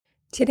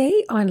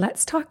Today on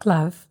Let's Talk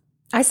Love,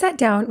 I sat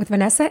down with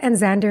Vanessa and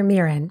Xander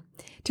Marin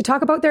to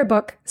talk about their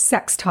book,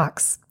 Sex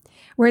Talks,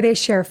 where they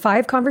share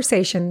 5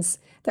 conversations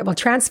that will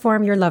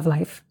transform your love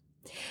life.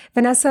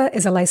 Vanessa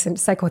is a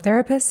licensed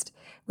psychotherapist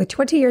with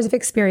 20 years of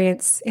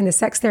experience in the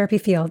sex therapy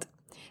field.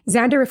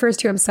 Xander refers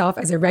to himself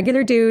as a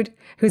regular dude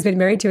who's been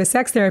married to a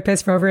sex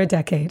therapist for over a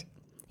decade.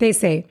 They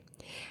say,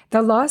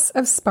 the loss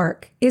of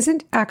spark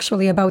isn't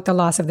actually about the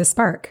loss of the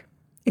spark.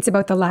 It's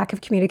about the lack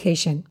of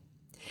communication.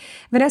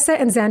 Vanessa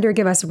and Xander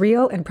give us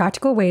real and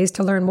practical ways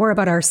to learn more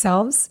about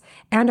ourselves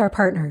and our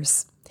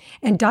partners,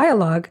 and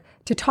dialogue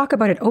to talk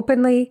about it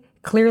openly,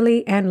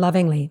 clearly, and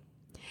lovingly.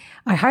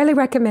 I highly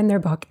recommend their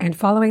book and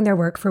following their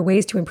work for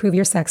ways to improve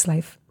your sex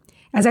life.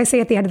 As I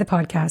say at the end of the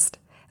podcast,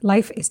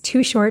 life is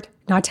too short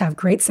not to have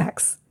great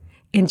sex.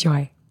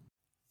 Enjoy.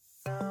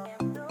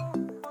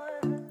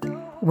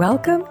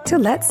 Welcome to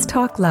Let's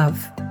Talk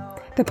Love,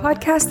 the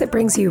podcast that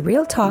brings you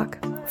real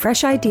talk,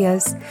 fresh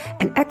ideas,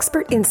 and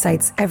expert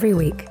insights every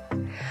week.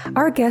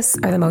 Our guests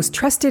are the most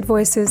trusted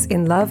voices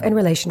in love and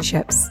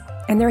relationships,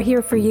 and they're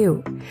here for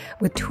you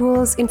with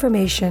tools,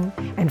 information,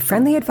 and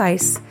friendly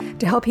advice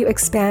to help you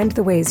expand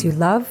the ways you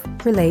love,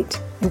 relate,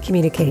 and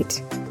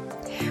communicate.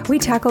 We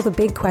tackle the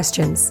big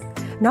questions,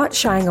 not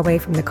shying away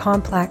from the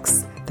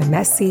complex, the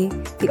messy,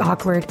 the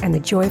awkward, and the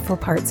joyful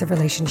parts of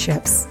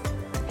relationships.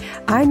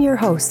 I'm your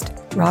host,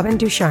 Robin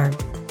Ducharme.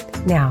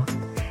 Now,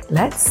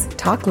 let's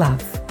talk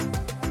love.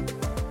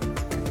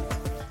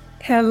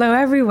 Hello,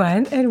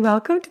 everyone, and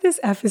welcome to this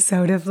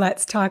episode of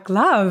Let's Talk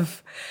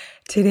Love.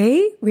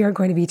 Today, we are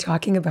going to be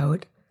talking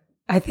about,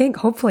 I think,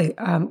 hopefully,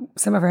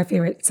 some of our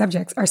favorite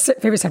subjects. Our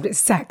favorite subject is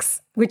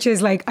sex, which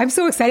is like, I'm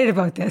so excited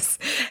about this.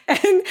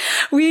 And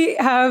we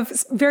have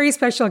very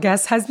special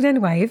guests, husband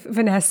and wife,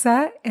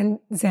 Vanessa and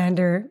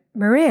Xander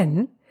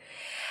Marin.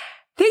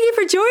 Thank you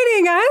for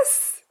joining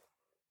us.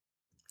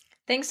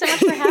 Thanks so much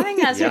for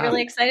having us. We're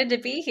really excited to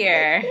be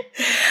here.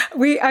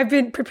 I've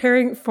been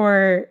preparing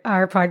for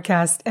our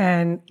podcast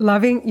and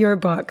loving your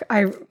book.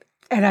 I've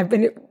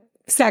been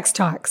Sex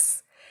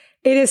Talks.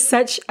 It is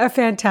such a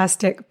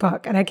fantastic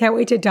book, and I can't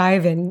wait to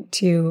dive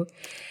into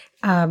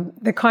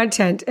the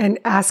content and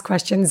ask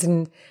questions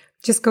and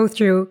just go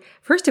through.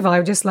 First of all, I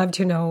would just love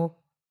to know.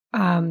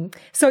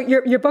 So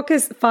your book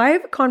is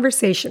 5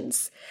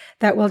 conversations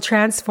that will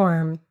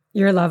transform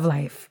your love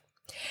life.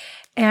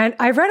 And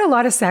I've read a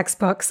lot of sex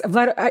books.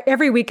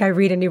 Every week I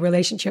read a new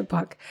relationship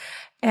book.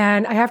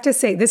 And I have to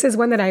say, this is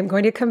one that I'm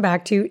going to come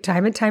back to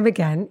time and time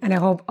again. And I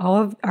hope all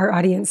of our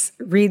audience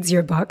reads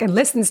your book and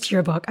listens to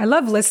your book. I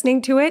love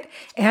listening to it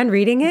and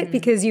reading it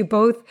because you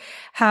both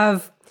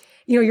have,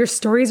 your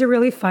stories are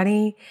really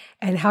funny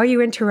and how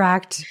you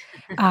interact.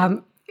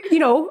 And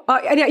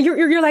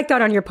you're like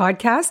that on your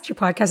podcast. Your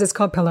podcast is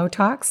called Pillow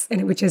Talks,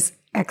 which is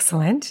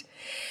excellent.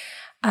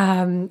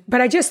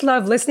 But I just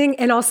love listening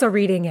and also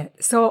reading it.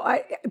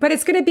 But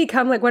it's going to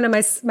become like one of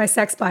my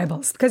sex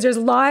Bibles because there's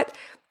a lot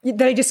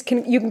that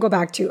you can go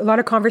back to, a lot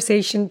of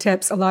conversation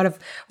tips, a lot of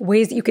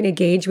ways that you can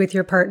engage with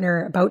your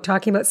partner about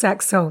talking about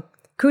sex. So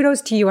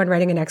kudos to you on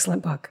writing an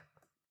excellent book.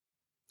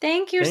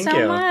 Thank you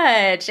so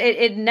much.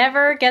 It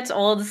never gets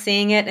old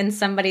seeing it in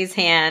somebody's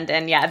hand.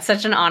 And yeah, it's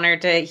such an honor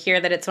to hear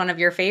that it's one of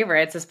your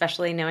favorites,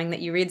 especially knowing that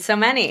you read so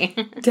many.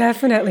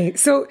 Definitely.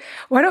 So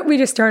why don't we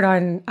just start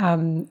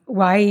on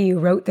why you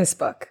wrote this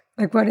book?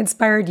 Like what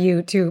inspired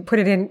you to put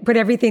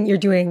everything you're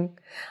doing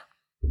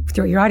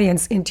through your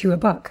audience into a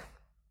book?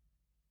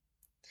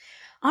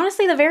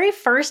 Honestly, the very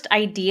first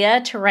idea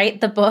to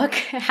write the book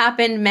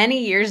happened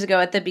many years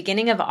ago at the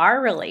beginning of our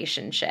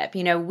relationship.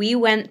 We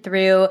went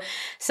through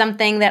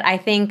something that I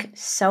think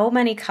so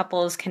many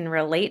couples can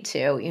relate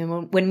to.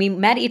 When we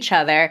met each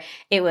other,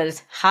 it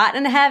was hot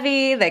and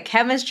heavy. The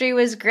chemistry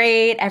was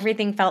great.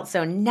 Everything felt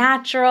so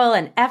natural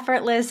and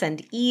effortless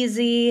and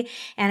easy.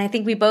 And I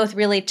think we both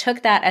really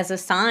took that as a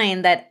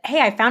sign that, hey,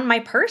 I found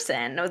my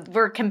person.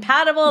 We're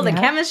compatible. The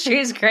chemistry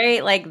is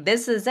great. Like,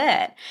 this is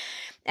it.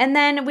 And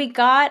then we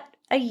got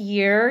a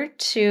year or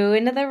 2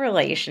 into the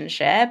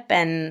relationship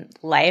and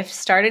life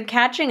started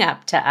catching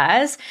up to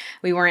us.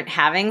 We weren't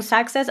having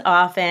sex as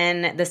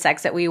often. The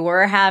sex that we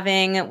were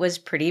having was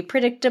pretty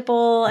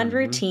predictable and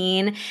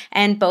routine.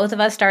 And both of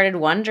us started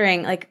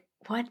wondering, like,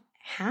 what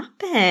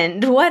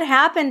happened? What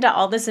happened to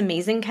all this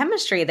amazing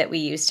chemistry that we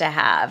used to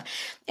have?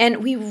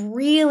 And we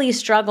really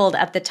struggled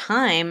at the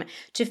time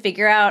to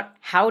figure out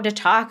how to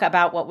talk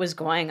about what was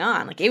going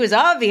on. Like, it was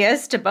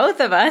obvious to both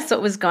of us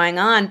what was going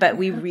on, but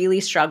we really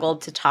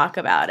struggled to talk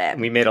about it.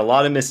 We made a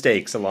lot of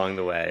mistakes along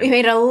the way.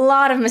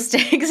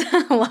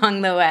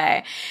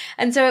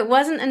 And so it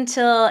wasn't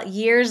until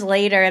years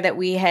later that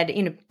we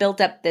had,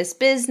 built up this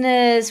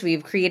business.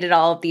 We've created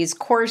all of these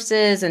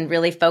courses and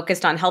really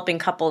focused on helping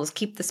couples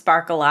keep the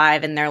spark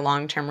alive in their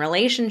long-term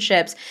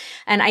relationships.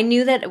 And I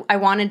knew that I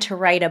wanted to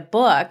write a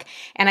book.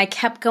 And I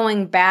kept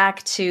going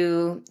back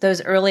to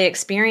those early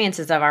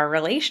experiences of our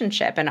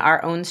relationship and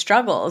our own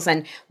struggles.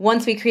 And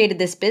once we created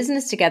this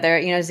business together,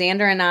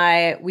 Xander and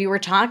I, we were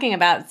talking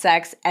about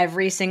sex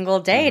every single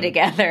day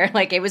together.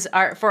 Like it was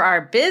for our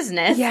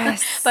business.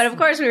 Yes. But of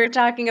course we were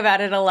talking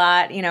about it a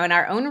lot, in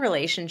our own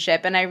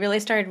relationship. And I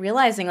really started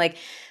realizing like,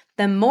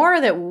 the more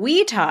that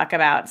we talk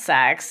about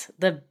sex,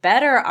 the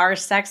better our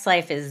sex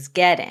life is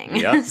getting.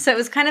 Yep. So it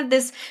was kind of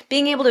this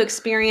being able to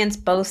experience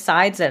both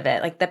sides of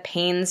it, like the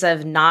pains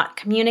of not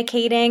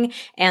communicating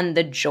and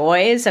the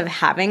joys of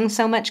having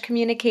so much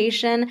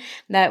communication,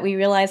 that we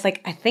realized,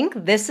 like, I think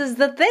this is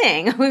the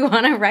thing we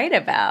want to write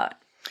about.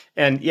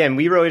 And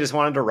we really just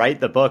wanted to write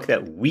the book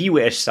that we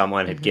wish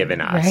someone had given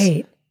us.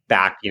 Right.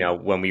 Back,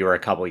 when we were a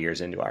couple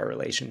years into our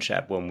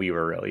relationship, when we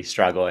were really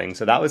struggling.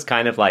 So that was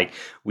kind of like,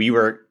 we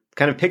were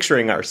kind of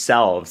picturing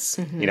ourselves,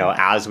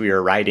 as we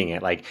were writing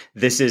it, like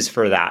this is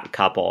for that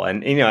couple.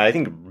 And, I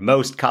think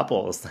most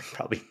couples, like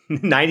probably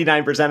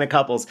 99% of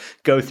couples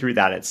go through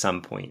that at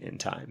some point in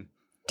time.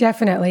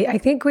 Definitely. I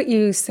think what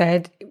you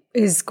said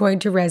is going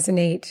to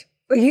resonate.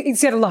 You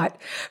said a lot,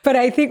 but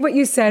I think what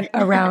you said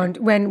around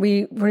when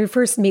we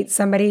first meet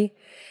somebody,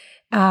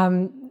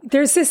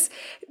 there's this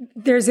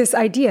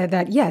idea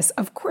that, yes,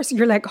 of course,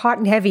 you're like hot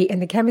and heavy and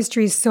the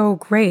chemistry is so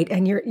great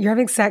and you're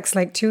having sex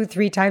like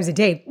 2-3 times a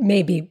day,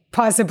 maybe,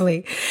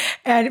 possibly.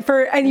 And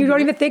you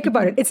don't even think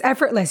about it. It's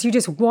effortless. You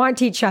just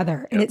want each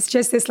other. And it's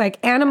just this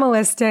like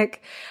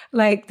animalistic,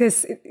 like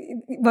this,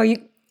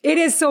 it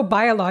is so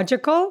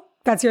biological.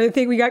 That's the other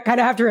thing we kind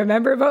of have to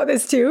remember about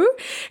this too.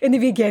 In the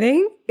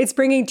beginning, it's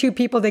bringing two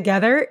people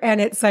together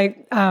and it's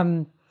like,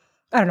 I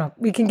don't know,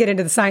 we can get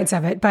into the science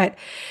of it, but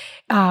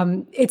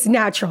it's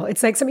natural.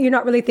 It's like something you're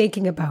not really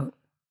thinking about.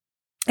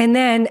 And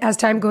then as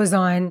time goes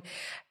on,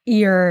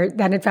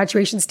 that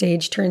infatuation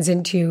stage turns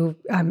into,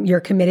 you're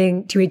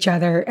committing to each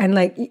other and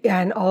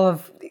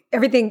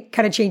everything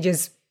kind of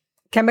changes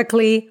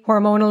chemically,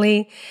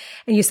 hormonally,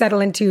 and you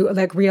settle into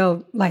like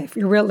real life,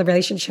 your real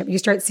relationship. You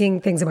start seeing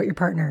things about your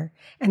partner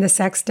and the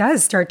sex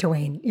does start to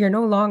wane. You're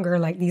no longer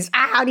like these,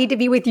 I need to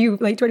be with you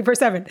like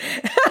 24/7.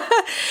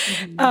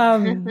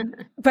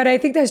 But I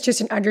think that's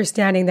just an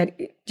understanding that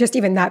just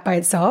even that by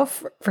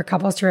itself for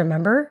couples to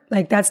remember,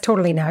 like that's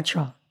totally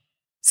natural.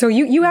 So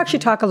you actually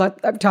talk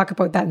about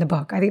that in the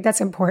book. I think that's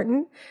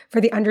important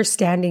for the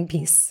understanding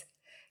piece.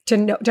 To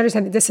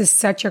understand that this is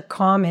such a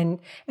common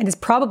and is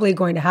probably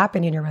going to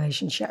happen in your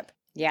relationship.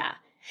 Yeah.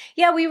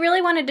 Yeah, we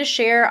really wanted to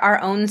share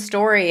our own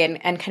story and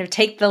kind of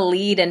take the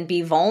lead and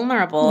be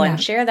vulnerable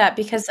and share that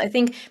because I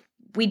think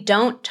we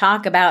don't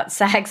talk about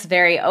sex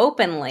very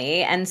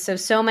openly. And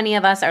so many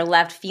of us are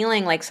left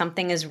feeling like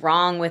something is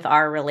wrong with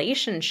our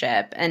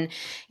relationship. And,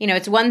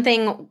 it's one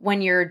thing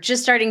when you're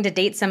just starting to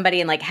date somebody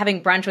and like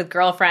having brunch with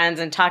girlfriends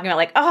and talking about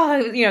like,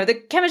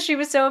 the chemistry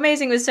was so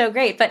amazing, it was so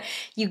great. But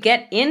you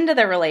get into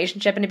the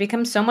relationship and it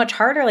becomes so much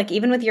harder, like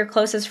even with your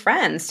closest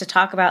friends to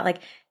talk about like,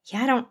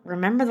 I don't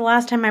remember the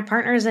last time my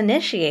partner's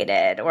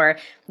initiated, or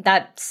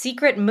that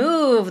secret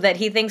move that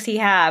he thinks he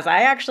has.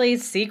 I actually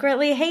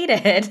secretly hate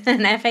it,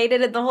 and I've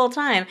hated it the whole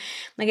time.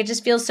 Like, it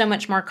just feels so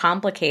much more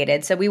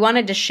complicated. So we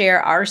wanted to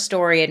share our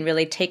story and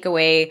really take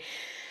away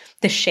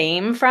the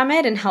shame from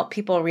it and help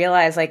people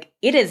realize, like,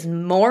 it is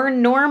more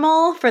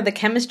normal for the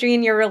chemistry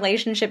in your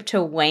relationship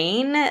to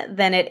wane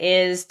than it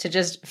is to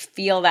just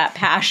feel that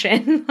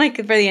passion, like,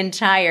 for the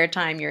entire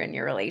time you're in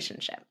your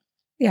relationship.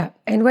 Yeah.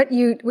 And what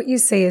you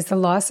say is the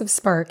loss of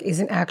spark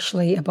isn't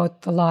actually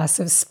about the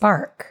loss of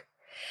spark.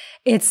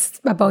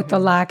 It's about the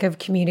lack of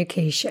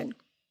communication.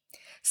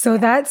 So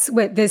that's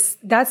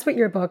what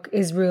your book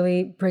is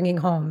really bringing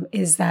home,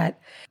 is that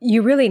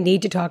you really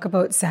need to talk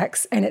about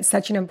sex. And it's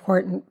such an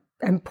important,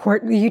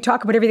 you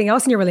talk about everything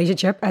else in your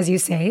relationship, as you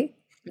say,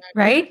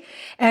 right?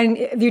 And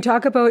you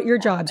talk about your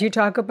jobs, you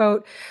talk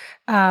about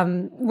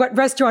what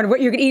restaurant,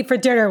 what you're going to eat for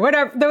dinner,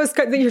 whatever,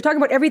 you're talking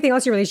about everything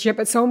else in your relationship.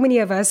 But so many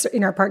of us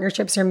in our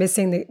partnerships are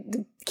missing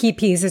the key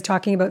piece is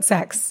talking about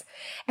sex.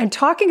 And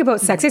talking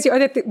about sex is the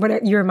other thing,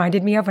 what you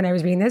reminded me of when I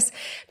was reading this.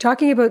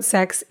 Talking about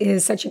sex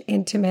is such an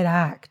intimate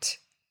act.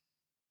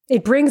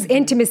 It brings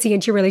intimacy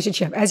into your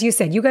relationship. As you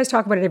said, you guys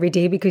talk about it every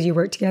day because you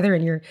work together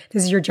and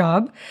this is your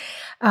job.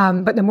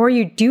 But the more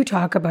you do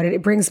talk about it,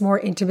 it brings more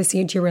intimacy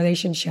into your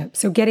relationship.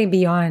 So getting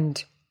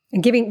beyond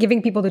and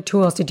giving people the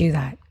tools to do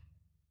that.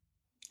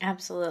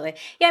 Absolutely.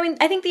 Yeah, I mean,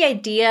 I think the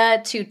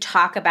idea to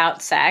talk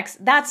about sex,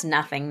 that's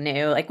nothing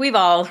new. Like, we've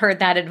all heard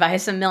that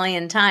advice a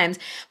million times.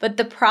 But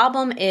the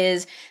problem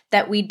is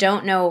that we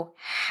don't know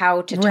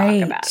how to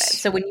talk about it.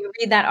 So when you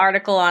read that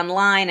article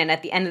online and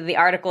at the end of the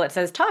article it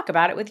says, talk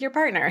about it with your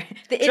partner.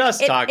 It ends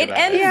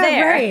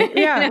there. Right.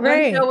 Yeah,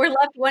 right. So we're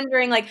left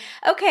wondering like,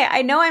 okay,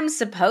 I know I'm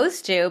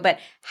supposed to, but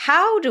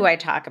how do I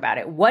talk about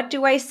it? What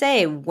do I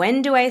say?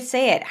 When do I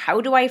say it?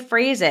 How do I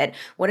phrase it?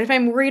 What if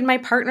I'm worried my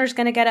partner's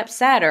going to get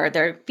upset or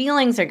their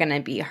feelings are going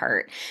to be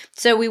hurt?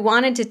 So we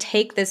wanted to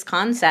take this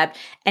concept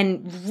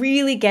and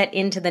really get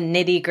into the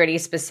nitty-gritty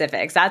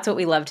specifics. That's what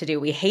we love to do.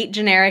 We hate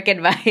generic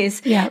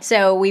advice. Yeah.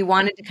 So we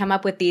wanted to come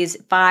up with these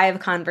 5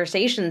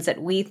 conversations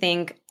that we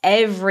think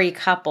every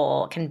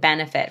couple can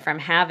benefit from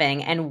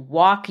having, and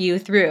walk you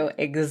through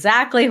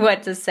exactly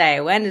what to say,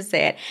 when to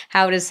say it,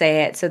 how to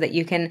say it, so that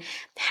you can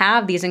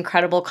have these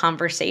incredible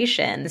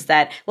conversations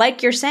that,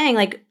 like you're saying,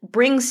 like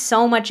bring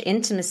so much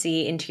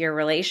intimacy into your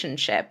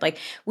relationship. Like,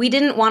 we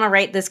didn't want to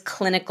write this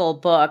clinical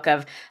book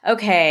of,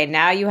 okay,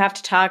 now you have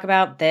to talk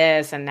about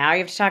this and now you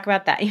have to talk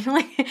about that. You know,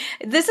 like,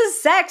 this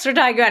is sex we're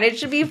talking about. It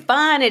should be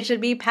fun. It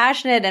should be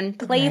passionate and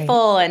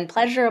playful and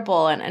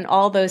pleasurable and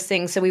all those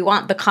things. So we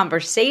want the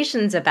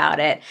conversations about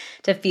it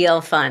to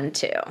feel fun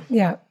too.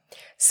 Yeah.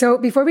 So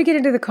before we get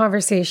into the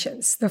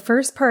conversations, the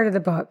first part of the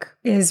book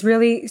is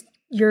really,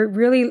 you're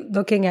really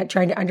looking at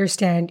trying to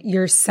understand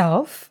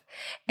yourself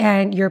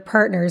and your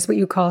partner's what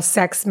you call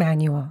sex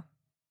manual,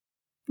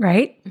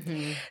 right?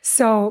 Mm-hmm.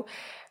 So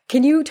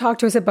can you talk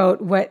to us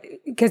about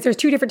because there's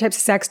two different types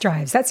of sex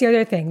drives. That's the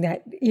other thing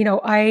that, you know,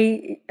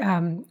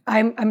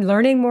 I'm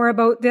learning more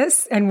about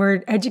this, and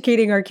we're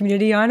educating our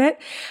community on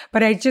it.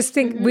 But I just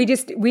think we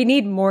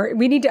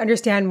need to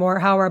understand more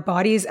how our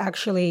bodies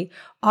actually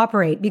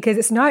operate, because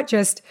it's not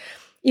just,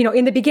 you know,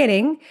 in the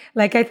beginning,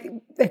 I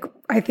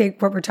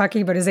think what we're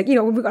talking about is like, you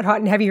know, when we got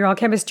Hot and Heavy Raw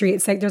Chemistry,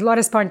 it's like there's a lot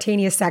of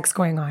spontaneous sex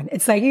going on.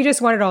 It's like you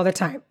just want it all the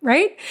time,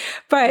 right?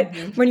 But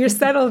when you're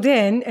settled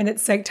in and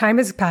it's like time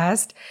has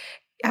passed,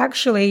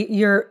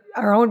 actually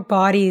our own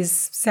body's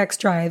sex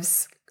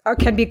drives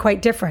can be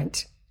quite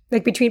different,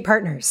 like between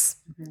partners.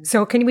 Mm-hmm.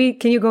 So can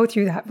you go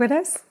through that with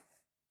us?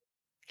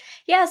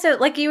 Yeah, so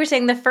like you were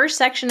saying, the first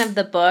section of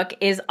the book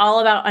is all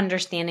about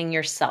understanding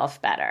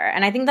yourself better.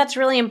 And I think that's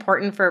really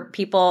important for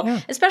people,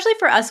 especially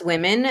for us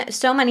women.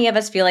 So many of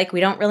us feel like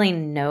we don't really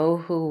know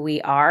who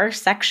we are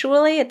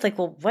sexually. It's like,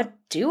 well, what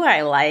do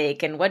I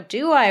like and what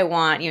do I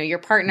want? You know, your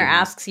partner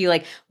asks you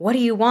like, what do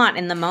you want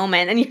in the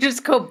moment? And you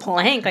just go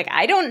blank. Like,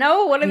 I don't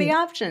know. What are the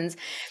options?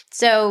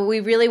 So we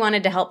really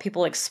wanted to help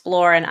people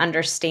explore and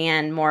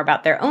understand more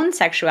about their own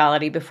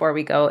sexuality before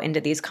we go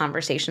into these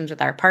conversations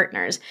with our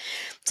partners.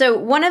 So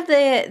one of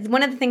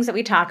the things that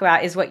we talk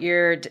about is what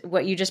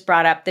you just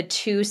brought up, the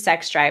two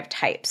sex drive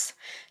types.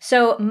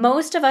 So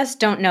most of us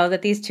don't know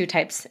that these two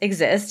types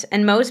exist,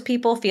 and most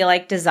people feel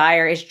like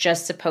desire is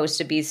just supposed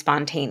to be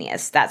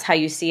spontaneous. That's how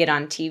you see it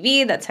on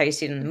TV. That's how you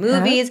see it in the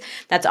movies.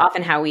 That's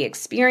often how we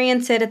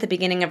experience it at the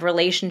beginning of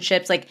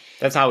relationships. Like,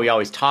 that's how we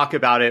always talk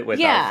about it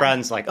with our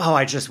friends. Like, oh,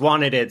 I just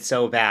wanted it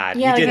so bad.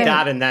 You did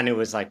that, and then it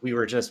was like we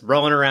were just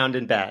rolling around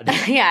in bed.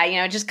 Yeah, you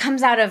know, it just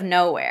comes out of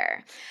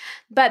nowhere.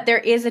 But there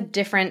is a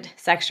different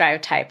sex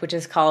drive type, which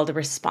is called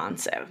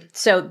responsive.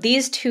 So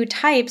these two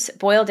types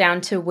boil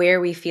down to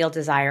where we feel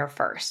desire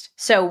first.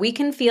 So we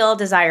can feel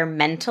desire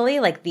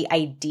mentally, like the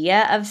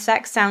idea of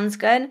sex sounds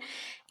good.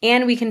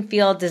 And we can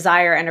feel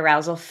desire and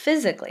arousal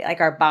physically,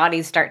 like our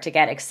bodies start to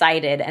get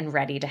excited and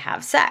ready to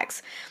have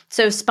sex.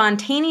 So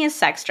spontaneous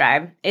sex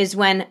drive is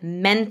when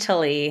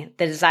mentally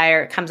the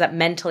desire comes up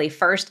mentally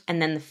first,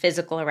 and then the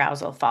physical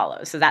arousal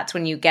follows. So that's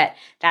when you get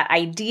that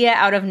idea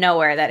out of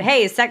nowhere that,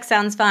 hey, sex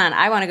sounds fun.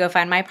 I want to go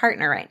find my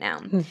partner right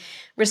now.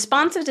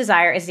 Responsive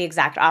desire is the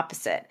exact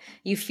opposite.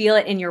 You feel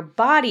it in your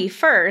body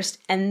first,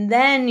 and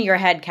then your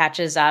head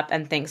catches up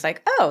and thinks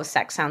like, oh,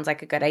 sex sounds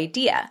like a good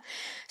idea.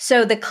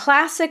 So the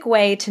classic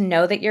way to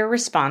know that you're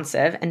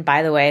responsive, and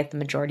by the way, the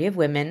majority of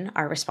women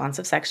are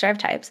responsive sex drive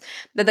types,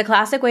 but the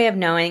classic way of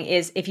knowing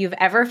is if you've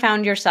ever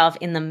found yourself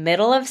in the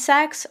middle of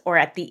sex or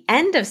at the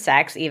end of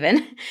sex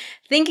even,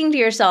 thinking to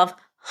yourself,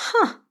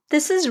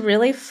 this is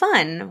really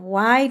fun.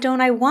 Why don't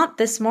I want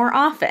this more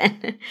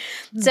often?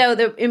 So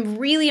the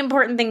really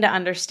important thing to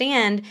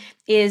understand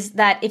is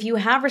that if you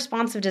have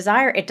responsive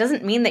desire, it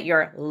doesn't mean that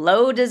you're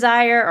low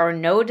desire or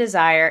no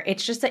desire.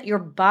 It's just that your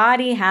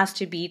body has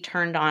to be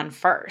turned on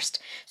first.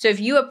 So if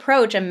you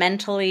approach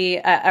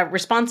a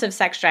responsive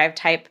sex drive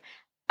type,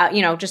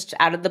 just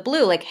out of the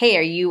blue, like, hey,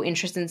 are you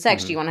interested in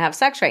sex? Do you want to have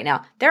sex right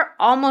now? They're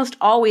almost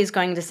always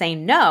going to say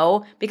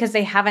no because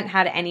they haven't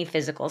had any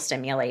physical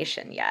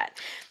stimulation yet.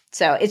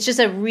 So it's just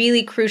a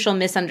really crucial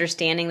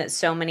misunderstanding that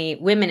so many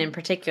women in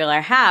particular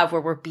have, where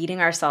we're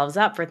beating ourselves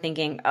up for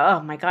thinking, oh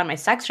my God, my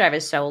sex drive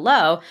is so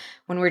low,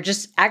 when we're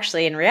just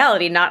actually in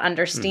reality not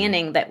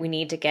understanding that we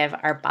need to give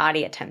our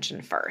body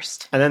attention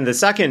first. And then the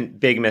second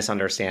big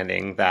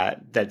misunderstanding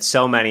that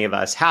so many of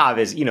us have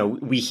is,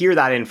 we hear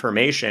that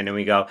information and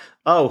we go,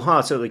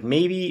 so like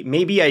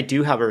maybe I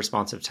do have a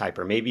responsive type,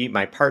 or maybe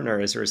my partner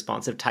is a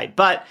responsive type.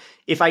 But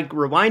if I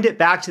rewind it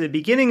back to the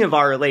beginning of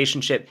our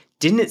relationship,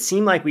 didn't it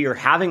seem like we were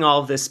having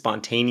all of this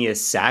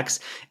spontaneous sex?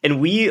 And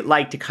we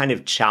like to kind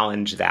of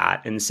challenge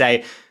that and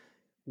say,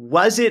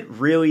 was it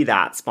really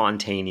that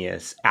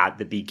spontaneous at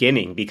the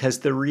beginning? Because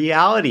the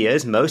reality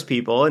is most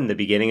people in the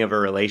beginning of a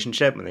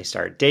relationship, when they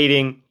start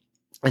dating,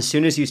 as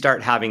soon as you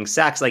start having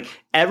sex, like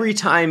every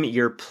time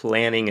you're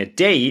planning a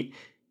date,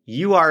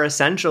 you are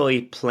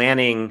essentially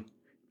planting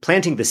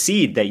the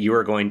seed that you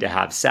are going to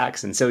have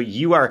sex. And so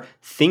you are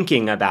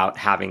thinking about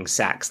having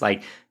sex,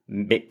 like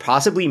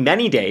possibly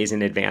many days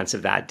in advance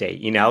of that date.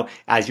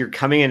 As you're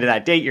coming into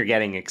that date, you're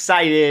getting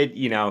excited,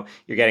 you're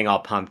getting all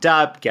pumped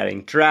up,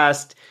 getting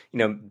dressed,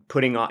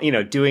 putting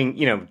on,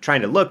 doing,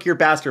 trying to look your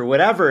best or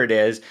whatever it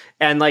is.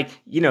 And like,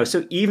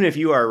 so even if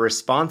you are a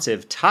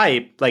responsive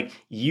type, like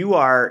you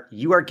are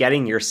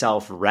getting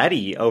yourself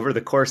ready over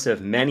the course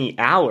of many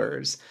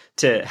hours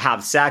to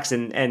have sex.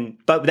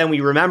 But then we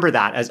remember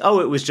that as, oh,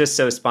 it was just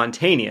so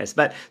spontaneous.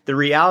 But the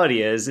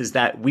reality is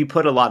that we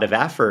put a lot of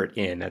effort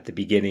in at the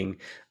beginning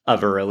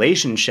of a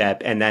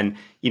relationship. And then,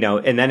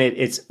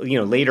 it's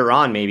later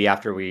on, maybe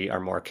after we are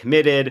more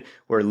committed,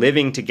 we're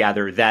living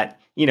together, that,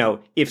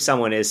 if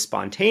someone is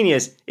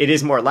spontaneous, it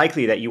is more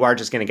likely that you are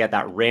just going to get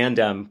that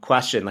random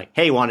question like,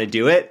 hey, want to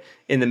do it,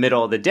 in the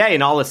middle of the day.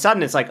 And all of a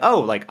sudden it's like,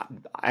 oh, like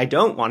I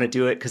don't want to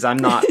do it because I'm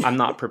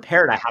not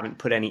prepared. I haven't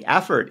put any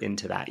effort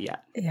into that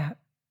yet. Yeah.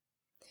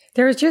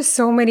 There's just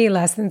so many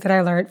lessons that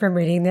I learned from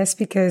reading this,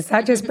 because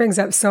that just brings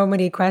up so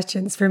many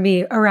questions for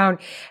me around,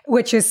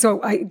 which is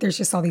there's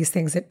just all these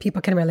things that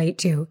people can relate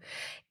to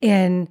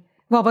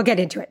well, we'll get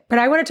into it, but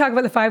I want to talk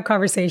about the 5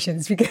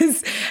 conversations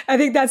because I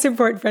think that's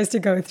important for us to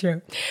go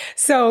through.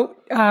 So,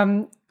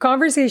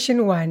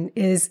 conversation 1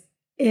 is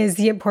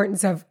the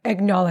importance of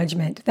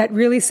acknowledgement that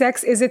really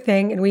sex is a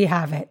thing and we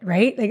have it,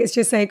 right? Like, it's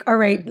just like, all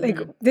right, like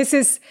this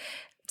is,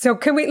 so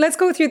can we, let's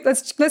go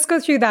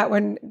through that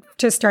one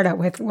to start out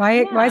with.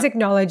 Why is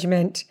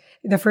acknowledgement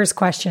the first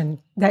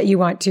question that you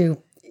want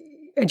to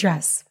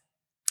address?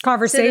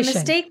 Conversation. So the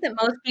mistake that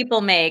most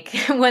people make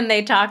when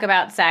they talk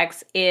about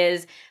sex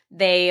is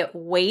they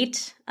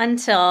wait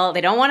until they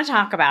don't want to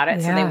talk about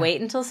it. Yeah. So they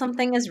wait until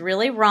something is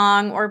really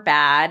wrong or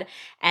bad.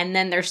 And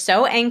then they're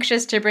so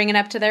anxious to bring it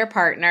up to their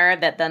partner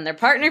that then their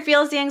partner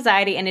feels the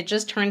anxiety and it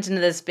just turns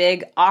into this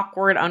big,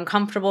 awkward,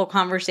 uncomfortable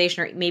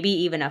conversation or maybe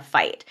even a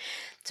fight.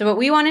 So what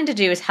we wanted to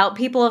do is help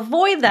people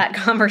avoid that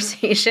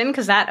conversation,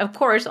 because that, of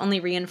course,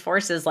 only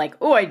reinforces like,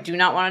 oh, I do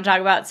not want to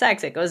talk about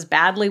sex. It goes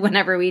badly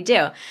whenever we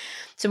do.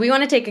 So we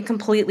want to take a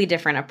completely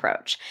different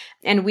approach.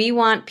 And we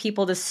want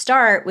people to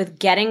start with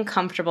getting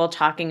comfortable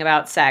talking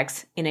about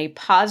sex in a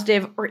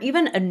positive or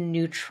even a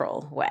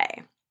neutral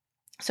way.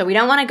 So we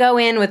don't want to go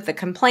in with the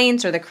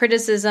complaints or the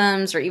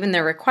criticisms or even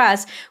the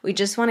requests. We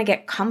just want to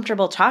get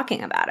comfortable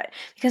talking about it.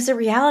 Because the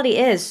reality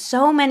is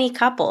so many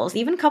couples,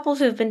 even couples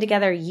who have been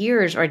together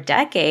years or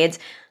decades,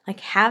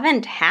 like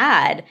haven't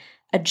had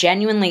a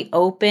genuinely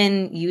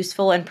open,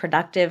 useful, and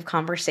productive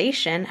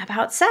conversation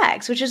about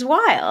sex, which is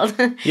wild.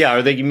 Yeah,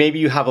 or maybe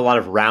you have a lot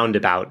of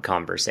roundabout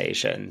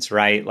conversations,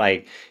 right?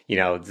 Like,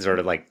 sort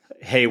of like,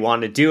 hey,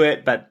 want to do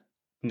it, but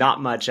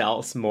not much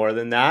else more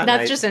than that.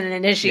 That's just an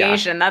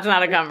initiation. Yeah. That's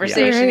not a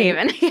conversation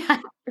even. Yeah.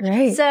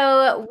 Right.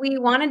 So we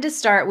wanted to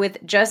start with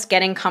just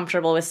getting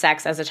comfortable with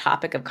sex as a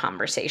topic of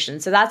conversation.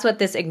 So that's what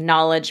this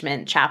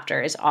acknowledgement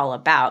chapter is all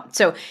about.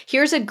 So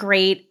here's a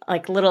great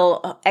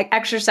little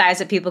exercise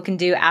that people can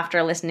do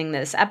after listening to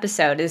this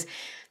episode is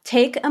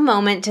take a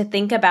moment to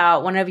think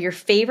about one of your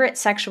favorite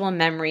sexual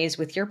memories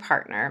with your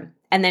partner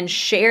and then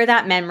share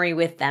that memory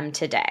with them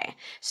today.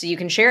 So you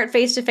can share it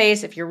face to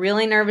face. If you're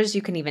really nervous,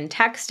 you can even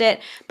text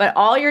it. But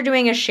all you're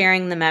doing is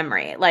sharing the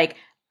memory. Like,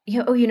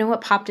 you know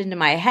what popped into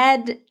my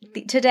head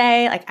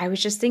today? Like, I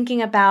was just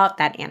thinking about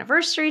that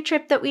anniversary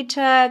trip that we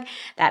took,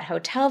 that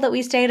hotel that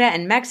we stayed at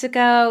in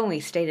Mexico, and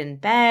we stayed in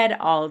bed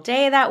all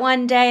day that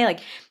one day.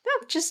 Like,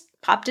 just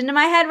popped into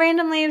my head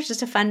randomly. It was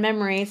just a fun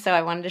memory, so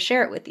I wanted to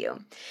share it with you.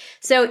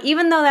 So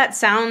even though that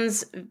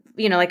sounds,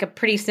 like a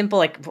pretty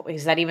simple,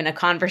 is that even a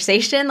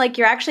conversation? Like,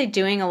 you're actually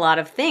doing a lot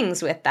of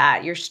things with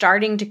that. You're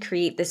starting to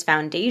create this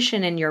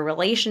foundation in your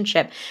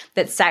relationship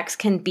that sex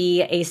can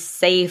be a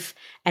safe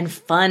and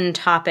fun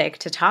topic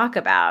to talk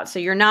about. So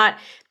you're not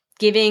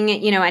giving,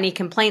 any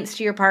complaints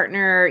to your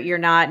partner. You're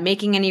not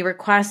making any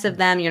requests of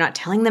them. You're not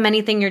telling them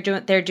anything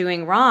they're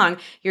doing wrong.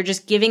 You're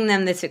just giving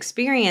them this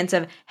experience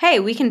of,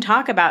 hey, we can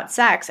talk about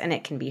sex and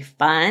it can be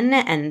fun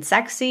and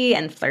sexy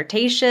and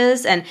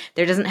flirtatious. And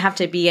there doesn't have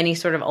to be any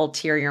sort of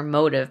ulterior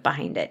motive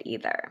behind it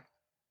either.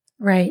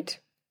 Right.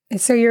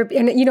 So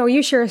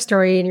you share a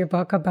story in your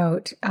book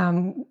about,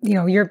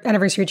 your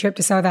anniversary trip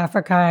to South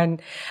Africa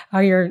and how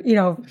you're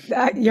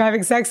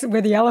having sex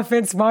with the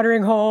elephant's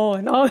watering hole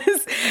and all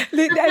this.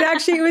 And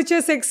actually it was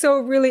just so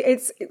really,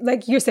 it's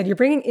like you said, you're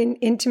bringing in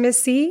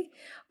intimacy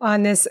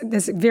on this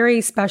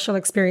very special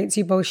experience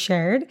you both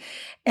shared.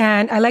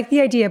 And I like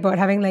the idea about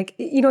having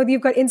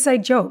you've got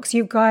inside jokes,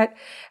 you've got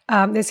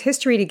this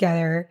history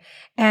together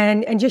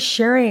and just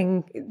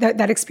sharing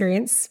that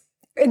experience.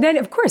 And then,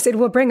 of course, it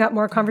will bring up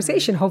more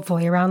conversation,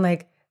 hopefully, around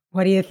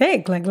what do you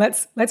think?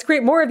 Let's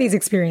create more of these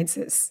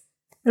experiences.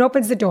 It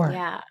opens the door.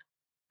 Yeah.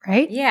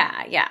 Right?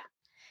 Yeah.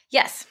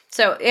 Yes.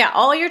 So,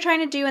 all you're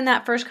trying to do in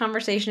that first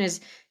conversation is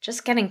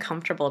just getting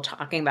comfortable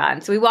talking about it.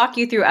 And so we walk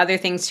you through other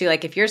things too.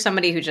 Like if you're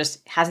somebody who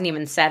just hasn't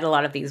even said a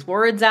lot of these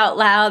words out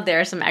loud,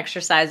 there are some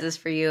exercises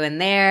for you in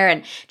there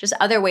and just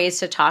other ways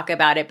to talk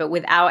about it, but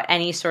without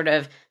any sort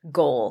of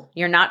goal.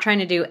 You're not trying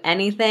to do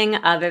anything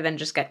other than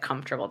just get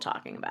comfortable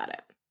talking about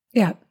it.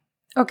 Yeah.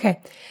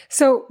 Okay.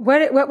 So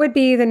what would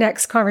be the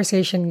next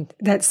conversation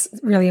that's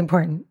really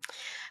important?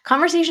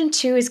 Conversation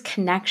 2 is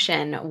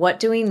connection. What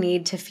do we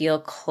need to feel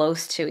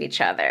close to each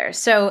other?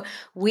 So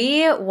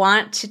we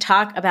want to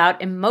talk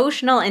about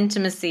emotional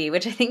intimacy,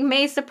 which I think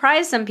may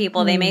surprise some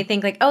people. They may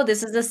think like, oh,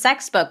 this is a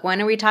sex book. When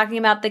are we talking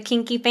about the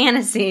kinky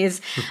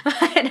fantasies?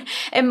 But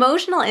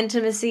emotional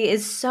intimacy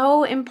is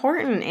so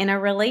important in a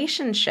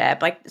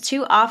relationship. Like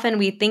too often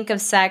we think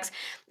of sex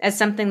as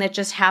something that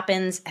just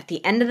happens at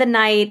the end of the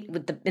night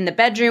in the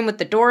bedroom with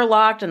the door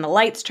locked and the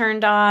lights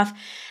turned off,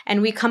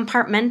 and we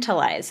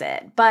compartmentalize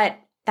it. But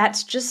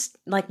that's just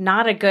like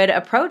not a good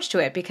approach to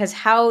it, because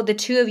how the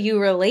two of you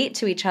relate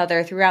to each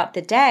other throughout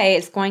the day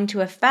is going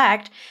to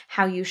affect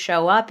how you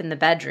show up in the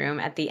bedroom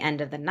at the end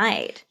of the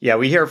night. Yeah,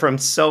 we hear from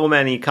so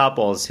many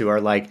couples who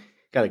are like,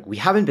 God, like, we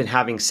haven't been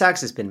having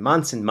sex. It's been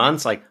months and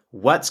months. Like,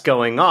 what's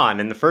going on?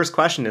 And the first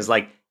question is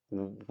like,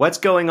 what's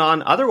going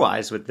on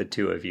otherwise with the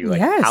two of you? Like,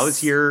 Yes.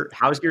 how's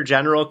your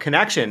general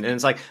connection? And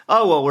it's like,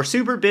 oh, well, we're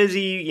super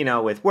busy,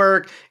 with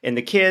work and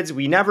the kids.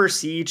 We never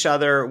see each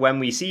other. When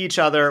we see each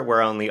other,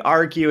 we're only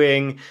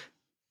arguing,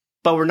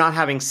 but we're not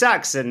having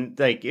sex. And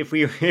like, if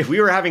we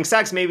were having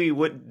sex, maybe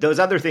those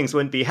other things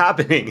wouldn't be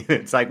happening.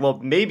 It's like, well,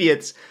 maybe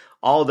it's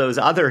all those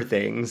other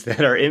things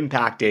that are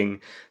impacting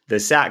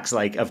the sex.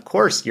 Like, of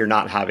course, you're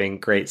not having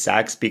great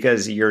sex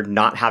because you're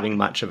not having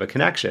much of a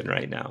connection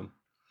right now.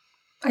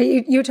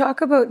 You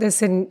talk about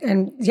this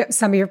in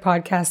some of your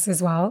podcasts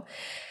as well,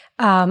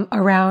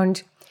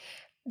 around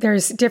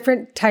there's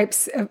different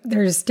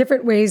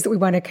ways that we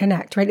want to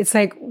connect, right? It's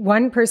like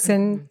one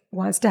person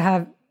needs to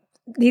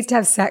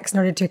have sex in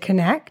order to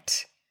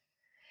connect,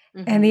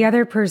 and the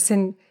other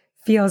person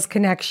feels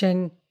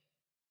connection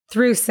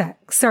through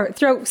sex.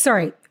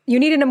 Sorry. You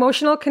need an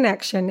emotional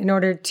connection in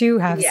order to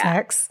have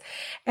sex.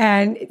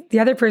 And the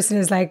other person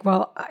is like,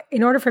 well,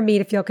 in order for me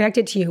to feel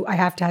connected to you, I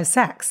have to have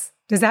sex.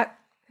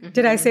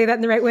 Did I say that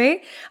in the right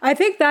way? I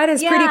think that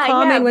is pretty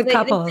common with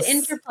couples.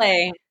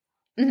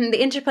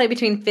 The interplay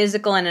between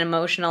physical and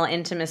emotional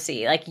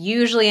intimacy. Like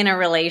usually in a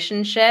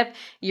relationship,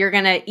 you're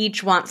going to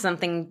each want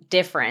something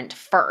different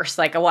first.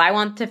 Like, well, I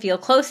want to feel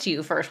close to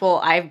you first.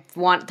 Well, I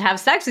want to have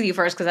sex with you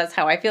first because that's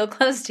how I feel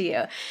close to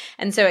you.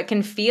 And so it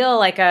can feel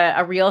like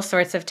a real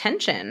source of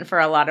tension for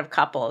a lot of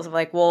couples.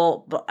 Like,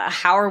 well,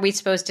 how are we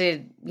supposed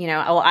to,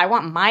 well, I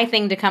want my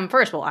thing to come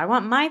first. Well, I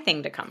want my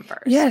thing to come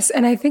first. Yes.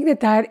 And I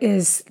think that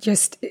is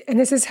just, and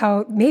this is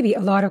how maybe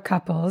a lot of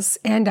couples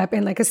end up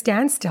in like a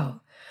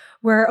standstill.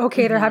 Where,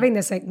 okay, they're having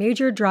this like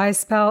major dry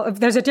spell.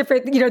 There's a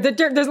different,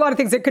 there's a lot of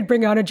things that could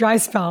bring on a dry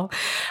spell.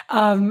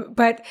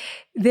 But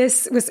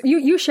this was,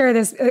 you share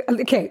this.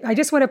 Okay. I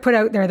just want to put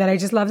out there that I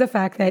just love the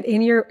fact that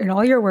in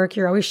all your work,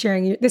 you're always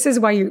sharing, this is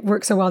why you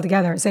work so well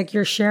together. It's like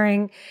you're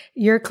sharing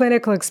your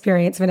clinical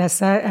experience,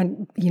 Vanessa,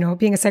 and,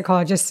 being a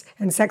psychologist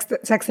and sex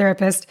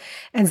therapist,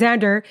 and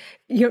Xander,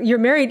 you're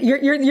married,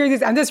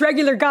 I'm this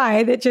regular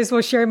guy that just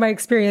will share my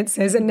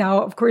experiences. And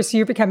now, of course,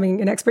 you're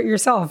becoming an expert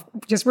yourself,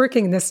 just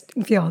working in this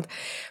field.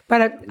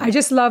 But I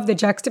just love the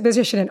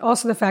juxtaposition and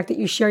also the fact that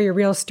you share your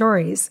real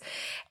stories.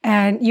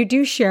 And you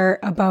do share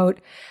about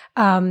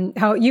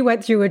how you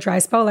went through a dry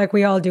spell like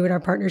we all do in our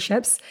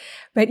partnerships.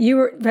 But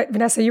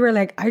Vanessa, you were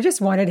like, I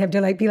just wanted him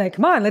to like be like,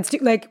 come on, let's do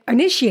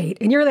initiate.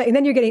 And you're like, and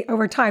then you're getting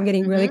over time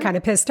getting really kind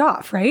of pissed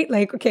off, right?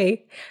 Like,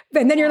 okay.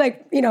 And then you're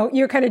like,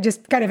 you're kind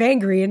of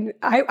angry. And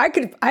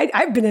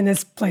I've been in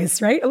this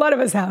place, right? A lot of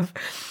us have.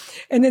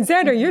 And then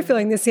Xander, you're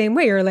feeling the same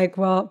way. You're like,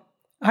 well,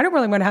 I don't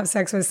really want to have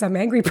sex with some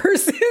angry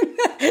person.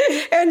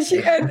 and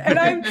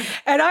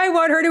I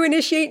want her to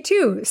initiate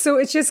too. So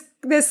it's just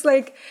this,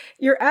 like,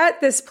 you're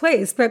at this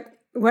place, but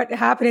what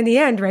happened in the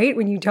end, right?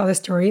 When you tell the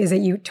story is that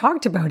you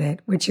talked about it,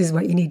 which is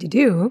what you need to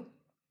do.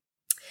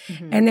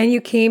 And then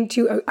you came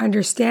to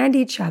understand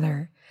each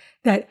other,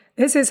 that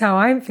this is how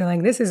I'm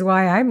feeling. This is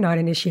why I'm not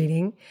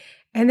initiating.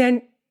 And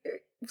then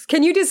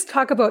can you just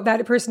talk about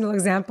that personal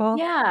example?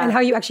 Yeah. And how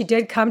you actually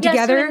did come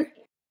together?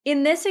 So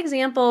in this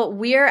example,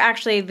 we're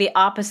actually the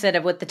opposite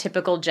of what the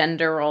typical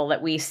gender role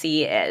that we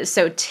see is.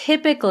 So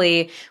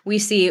typically, we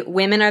see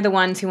women are the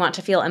ones who want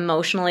to feel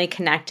emotionally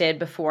connected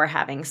before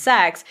having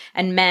sex,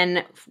 and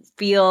men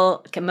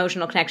feel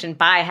emotional connection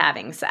by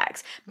having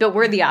sex. But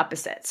we're the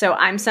opposite. So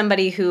I'm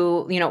somebody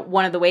who,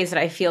 one of the ways that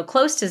I feel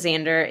close to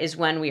Xander is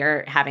when we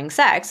are having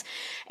sex,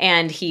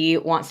 and he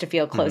wants to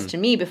feel close to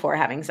me before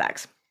having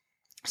sex.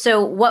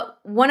 So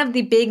one of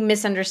the big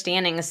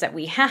misunderstandings that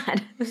we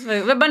had,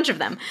 a bunch of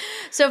them.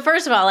 So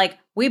first of all, like,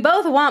 we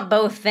both want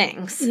both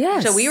things.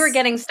 Yes. So we were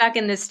getting stuck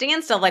in this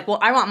standstill, like, well,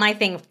 I want my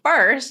thing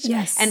first.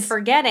 Yes. And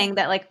forgetting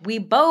that, like, we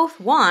both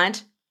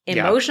want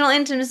emotional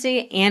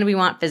intimacy and we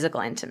want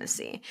physical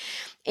intimacy.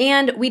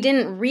 And we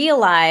didn't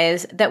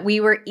realize that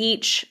we were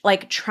each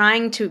like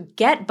trying to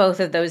get both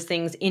of those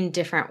things in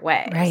different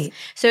ways. Right.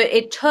 So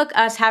it took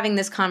us having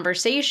this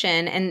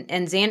conversation and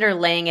Xander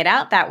laying it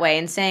out that way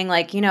and saying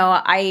like,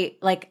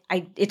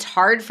 it's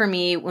hard for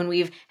me when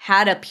we've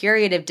had a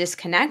period of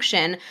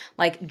disconnection,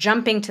 like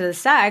jumping to the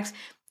sex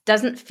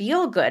doesn't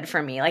feel good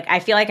for me. Like, I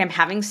feel like I'm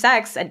having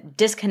sex, a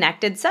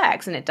disconnected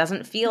sex, and it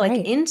doesn't feel like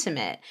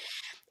intimate.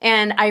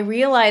 And I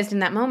realized in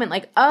that moment,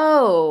 like,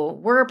 oh,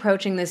 we're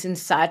approaching this in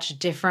such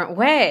different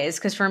ways.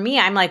 Because for me,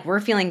 I'm like, we're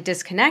feeling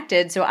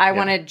disconnected. So I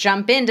want to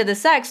jump into the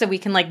sex so we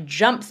can like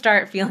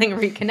jumpstart feeling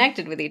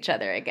reconnected with each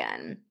other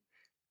again.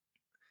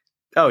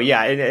 Oh,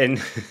 yeah.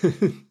 And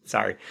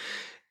sorry.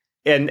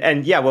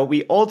 And yeah, what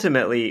we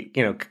ultimately,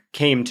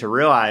 came to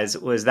realize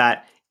was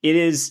that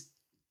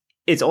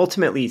it's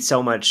ultimately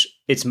so much,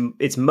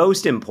 it's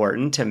most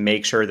important to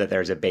make sure that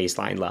there's a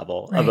baseline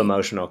level of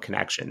emotional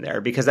connection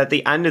there, because at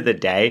the end of the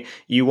day,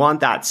 you want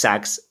that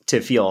sex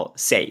to feel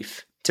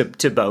safe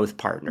to both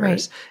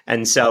partners. Right.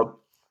 And so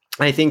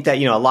I think that,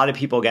 a lot of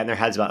people get in their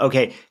heads about,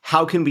 okay,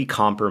 how can we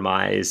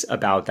compromise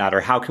about that?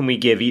 Or how can we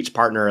give each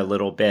partner a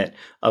little bit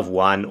of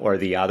one or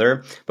the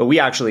other? But we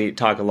actually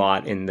talk a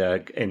lot in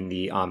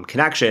the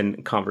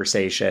connection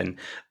conversation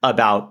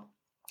about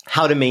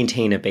how to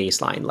maintain a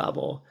baseline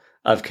level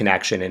of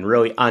connection and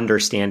really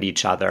understand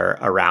each other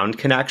around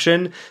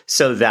connection,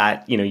 so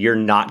that, you're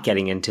not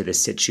getting into the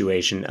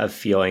situation of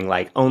feeling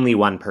like only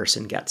one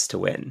person gets to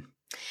win.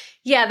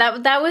 Yeah,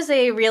 that was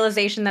a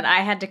realization that I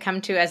had to come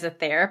to as a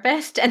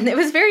therapist. And it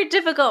was very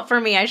difficult for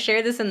me. I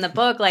share this in the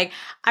book. Like,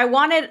 I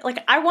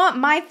want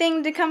my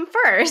thing to come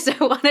first.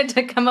 I wanted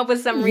to come up with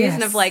some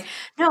reason of like,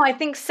 no, I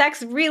think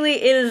sex really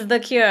is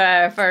the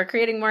cure for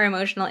creating more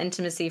emotional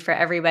intimacy for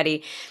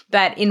everybody.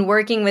 But in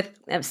working with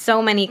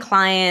so many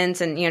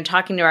clients and,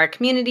 talking to our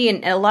community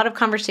and a lot of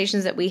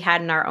conversations that we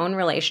had in our own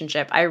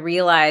relationship, I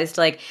realized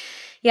like,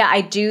 yeah,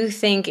 I do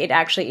think it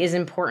actually is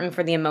important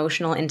for the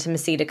emotional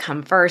intimacy to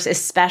come first,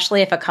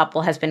 especially if a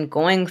couple has been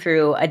going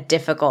through a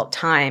difficult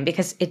time,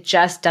 because it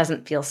just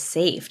doesn't feel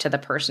safe to the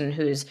person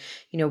who's,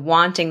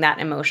 wanting that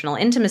emotional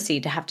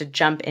intimacy to have to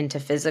jump into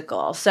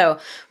physical. So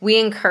we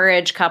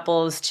encourage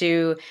couples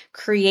to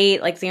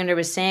create, like Xander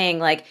was saying,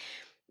 like,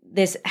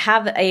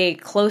 have a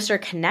closer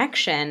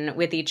connection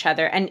with each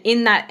other. And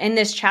in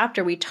this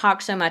chapter, we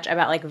talk so much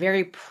about like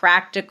very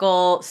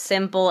practical,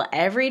 simple,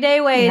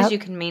 everyday ways you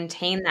can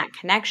maintain that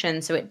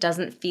connection, so it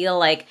doesn't feel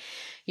like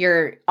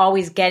you're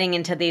always getting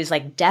into these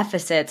like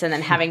deficits and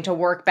then having to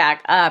work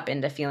back up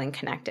into feeling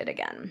connected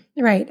again.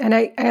 Right. And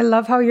I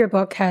love how your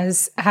book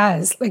has,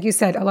 like you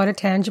said, a lot of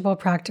tangible,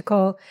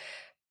 practical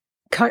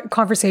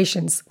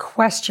conversations,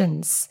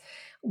 questions,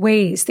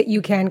 ways that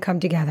you can come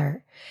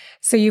together.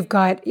 So you've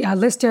got a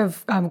list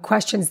of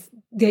questions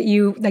that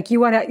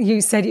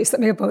you said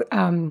something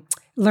about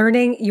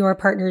learning your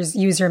partner's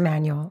user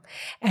manual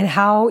and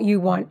how you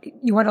want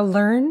to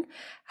learn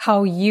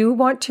how you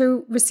want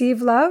to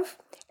receive love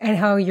and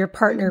how your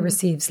partner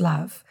receives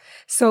love.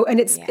 So, and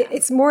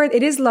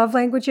it is love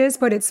languages,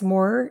 but it's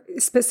more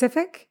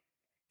specific.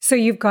 So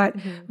you've got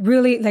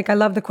really, like, I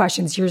love the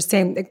questions. You're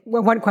saying, like,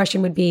 one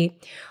question would be,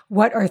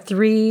 what are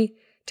 3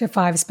 to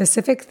 5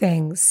 specific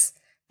things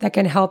that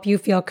can help you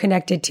feel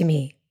connected to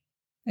me?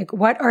 Like,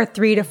 what are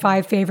 3 to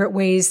 5 favorite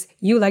ways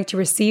you like to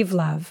receive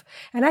love?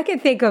 And I can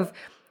think of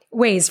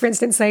ways, for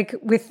instance, like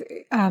with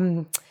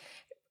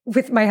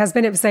my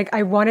husband, it was like,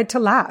 I wanted to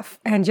laugh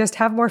and just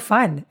have more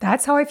fun.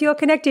 That's how I feel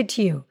connected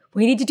to you.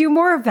 We need to do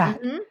more of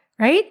that.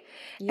 Right?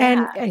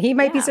 Yeah, and he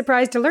might be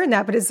surprised to learn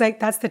that, but it's like,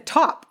 that's the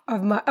top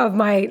of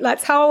my,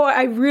 that's how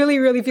I really,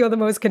 really feel the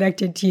most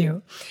connected to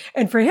you.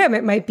 And for him,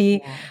 it might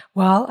be,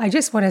 well, I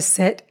just want to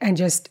sit and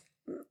just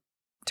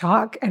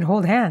talk and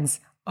hold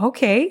hands.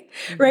 Okay.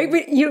 Right.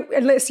 But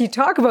unless you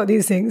talk about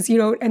these things,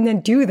 and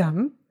then do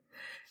them,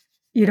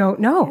 you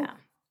don't know. Yeah.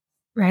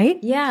 Right.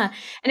 Yeah.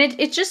 And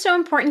it's just so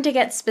important to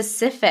get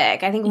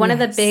specific. I think one of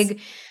the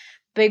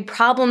big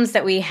problems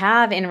that we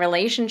have in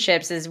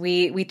relationships is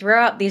we throw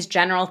out these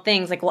general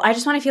things like, well, I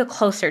just want to feel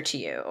closer to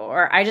you,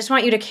 or I just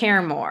want you to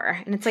care more.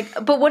 And it's like,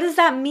 but what does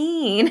that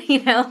mean?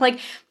 Like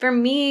for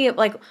me,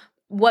 like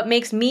what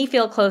makes me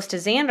feel close to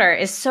Xander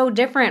is so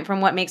different from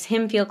what makes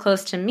him feel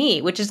close to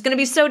me, which is going to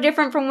be so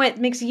different from what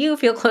makes you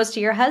feel close to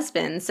your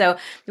husband. So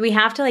we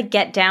have to like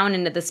get down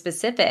into the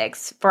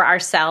specifics for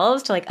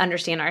ourselves to like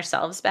understand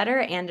ourselves better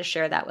and to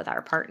share that with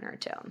our partner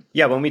too.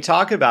 Yeah, when we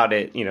talk about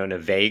it, in a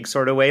vague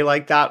sort of way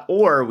like that,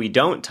 or we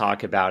don't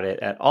talk about it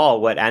at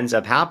all, what ends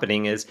up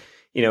happening is,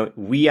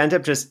 we end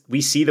up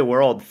we see the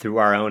world through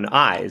our own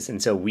eyes. And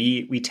so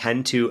we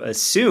tend to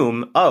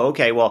assume, oh,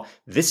 okay, well,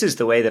 this is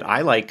the way that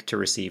I like to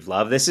receive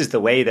love. This is the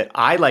way that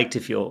I like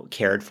to feel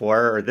cared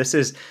for, or this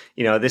is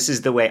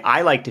the way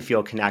I like to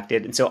feel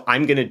connected. And so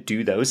I'm going to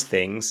do those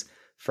things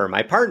for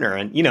my partner.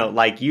 And,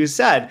 like you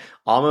said,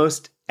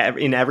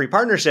 in every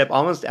partnership,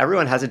 almost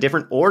everyone has a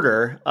different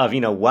order of,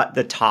 what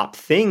the top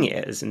thing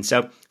is. And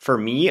so for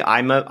me,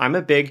 I'm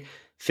a big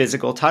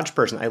physical touch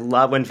person. I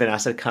love when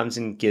Vanessa comes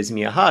and gives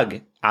me a hug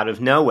out of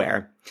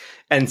nowhere.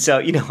 And so,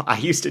 I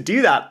used to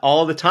do that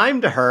all the time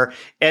to her.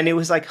 And it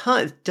was like,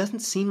 it doesn't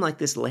seem like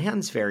this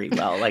lands very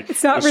well. Like,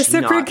 it's not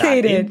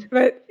reciprocated,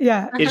 but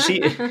yeah.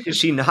 Is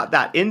she not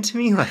that into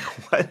me?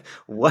 Like,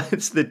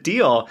 what's the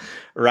deal?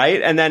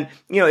 Right. And then,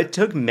 it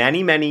took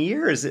many, many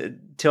years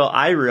till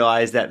I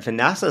realized that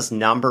Vanessa's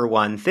number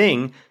one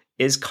thing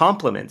is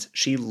compliments.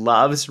 She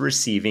loves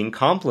receiving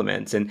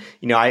compliments. And,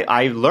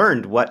 I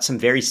learned what some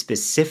very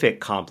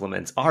specific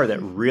compliments are that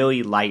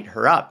really light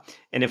her up.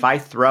 And if I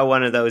throw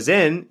one of those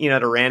in,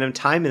 at a random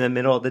time in the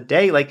middle of the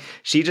day, like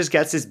she just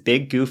gets this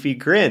big goofy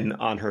grin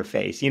on her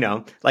face,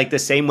 like the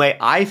same way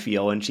I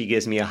feel when she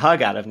gives me a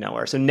hug out of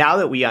nowhere. So now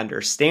that we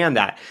understand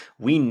that,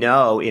 we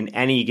know in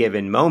any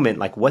given moment,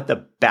 like what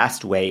the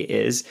best way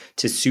is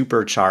to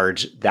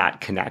supercharge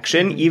that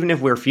connection, even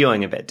if we're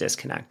feeling a bit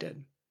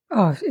disconnected.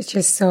 Oh,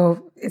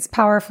 it's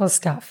powerful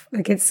stuff.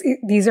 Like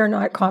these are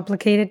not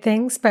complicated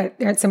things, but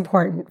it's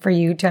important for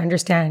you to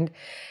understand.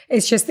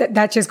 It's just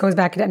that just goes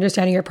back to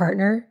understanding your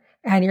partner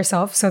and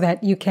yourself so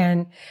that you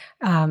can,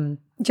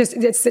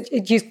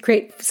 you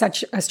create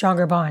such a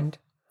stronger bond.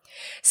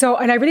 So,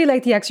 and I really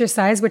like the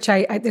exercise, which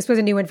this was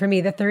a new one for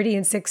me, the 30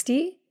 and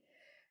 60.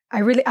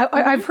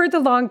 I've heard the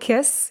long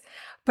kiss,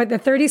 but the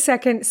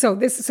 30-second. So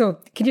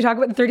can you talk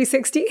about the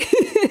 30-60?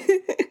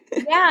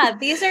 Yeah,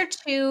 these are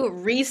two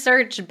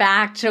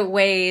research-backed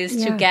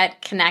ways to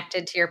get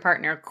connected to your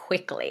partner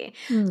quickly.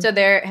 So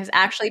there has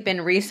actually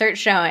been research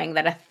showing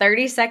that a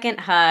 30-second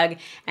hug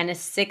and a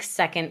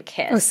 6-second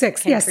kiss. Oh,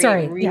 6. Yeah,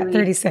 sorry.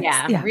 36.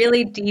 Yeah,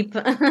 really deep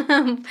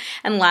and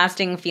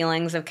lasting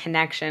feelings of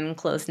connection,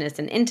 closeness,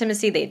 and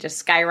intimacy. They just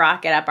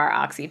skyrocket up our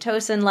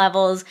oxytocin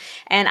levels.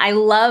 And I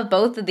love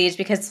both of these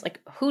because, like,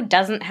 who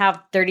doesn't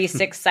have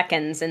 36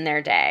 seconds in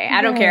their day?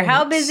 I don't care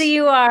how busy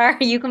you are.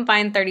 You can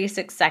find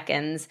 36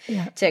 seconds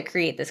to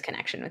create this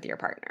connection with your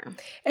partner.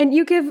 And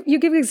you give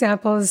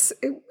examples.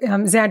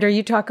 Xander,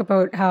 you talk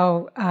about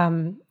how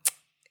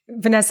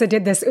Vanessa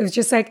did this. It was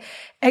just like,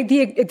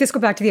 this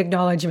go back to the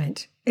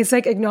acknowledgement. It's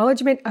like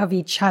acknowledgement of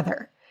each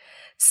other.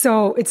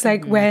 So it's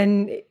like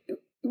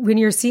when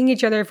you're seeing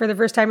each other for the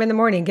first time in the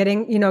morning,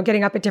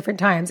 getting up at different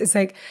times, it's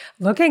like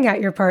looking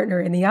at your partner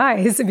in the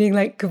eyes and being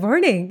like, "Good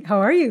morning. How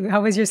are you?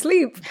 How was your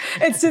sleep?"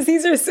 It's just,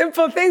 these are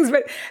simple things,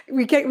 but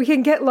we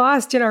can get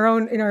lost in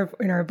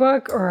our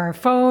book or our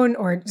phone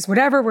or just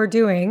whatever we're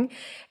doing.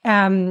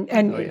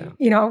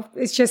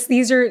 It's just,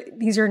 these are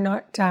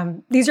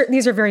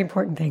very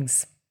important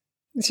things.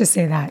 Let's just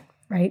say that,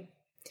 right?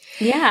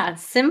 Yeah,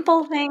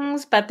 simple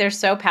things, but they're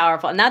so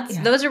powerful. And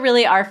those are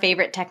really our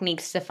favorite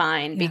techniques to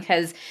find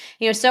because,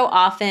 so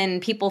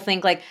often people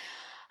think like,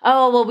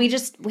 oh, well,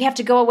 we have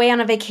to go away on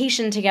a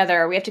vacation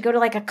together. Or we have to go to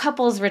like a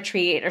couples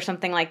retreat or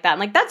something like that. And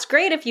like, that's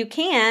great if you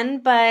can,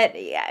 but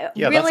really,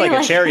 that's like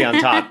a cherry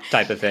on top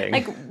type of thing.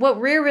 Like what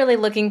we're really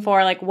looking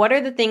for, like what are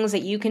the things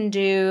that you can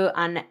do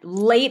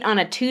late on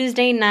a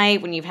Tuesday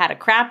night when you've had a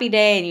crappy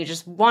day and you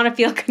just want to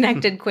feel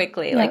connected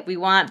quickly? Like we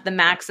want the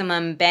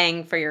maximum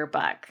bang for your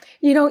buck.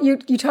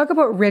 You talk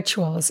about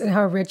rituals and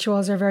how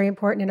rituals are very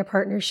important in a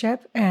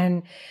partnership,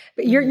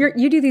 but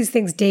you do these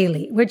things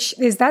daily,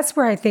 that's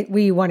where I think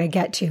we want to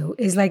get to,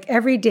 is like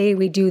every day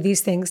we do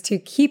these things to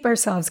keep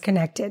ourselves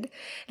connected.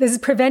 This is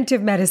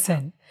preventive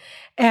medicine.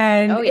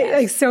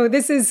 And so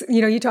this is,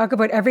 you talk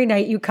about every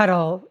night you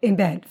cuddle in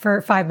bed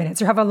for 5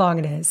 minutes or however long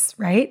it is,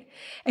 right?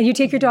 And you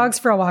take your dogs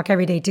for a walk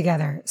every day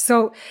together.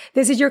 So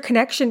this is your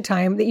connection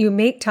time that you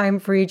make time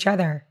for each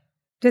other.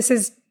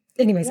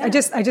 Anyways, I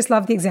just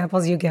love the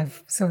examples you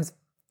give. So it's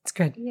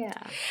good. Yeah.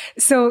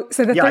 So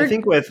the third, I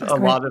think with a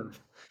lot of,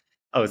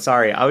 I was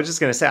just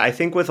going to say, I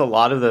think with a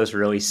lot of those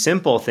really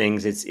simple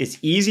things, it's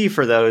easy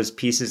for those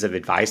pieces of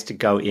advice to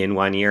go in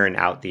one ear and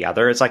out the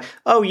other. It's like,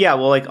 oh yeah,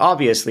 well, like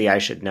obviously I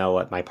should know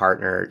what my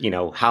partner,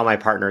 how my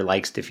partner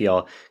likes to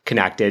feel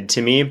connected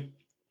to me.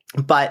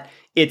 But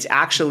it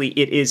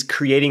is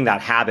creating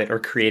that habit or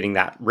creating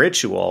that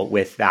ritual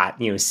with that,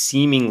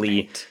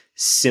 seemingly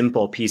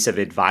simple piece of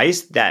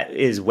advice that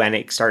is when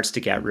it starts to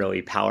get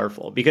really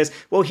powerful. Because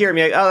we'll hear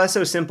me like, oh, that's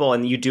so simple.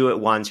 And you do it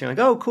once. You're like,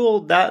 oh,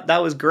 cool. That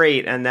was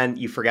great. And then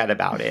you forget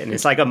about it. And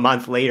it's like a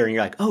month later and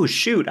you're like, oh,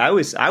 shoot, I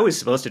was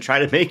supposed to try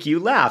to make you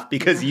laugh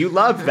because you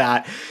love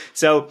that.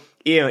 So,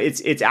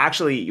 it's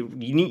actually,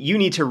 you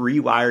need to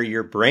rewire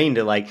your brain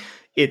to like,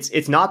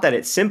 it's not that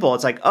it's simple.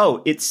 It's like,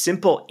 oh, it's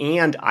simple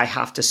and I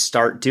have to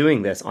start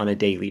doing this on a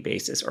daily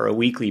basis or a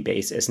weekly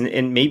basis.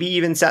 And maybe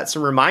even set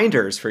some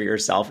reminders for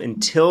yourself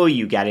until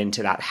you get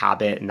into that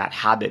habit and that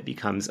habit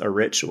becomes a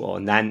ritual.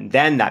 And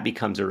then that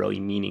becomes a really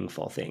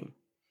meaningful thing.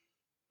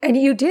 And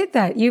you did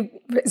that.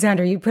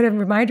 Xander, you put a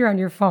reminder on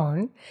your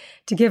phone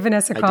to give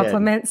Vanessa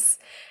compliments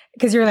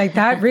because you're like,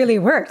 that really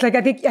worked. Like,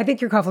 I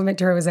think your compliment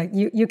to her was like,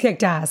 you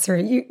kicked ass,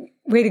 or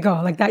way to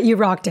go, like that, you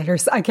rocked it, or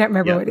I can't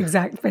remember what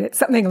exact, but it's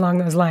something along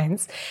those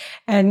lines.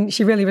 And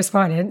she really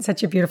responded in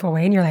such a beautiful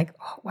way. And you're like,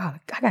 oh, wow, I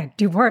got to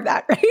do more of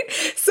that, right?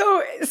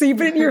 So you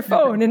put it in your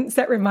phone and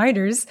set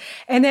reminders.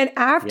 And then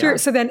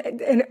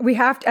and we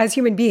have to, as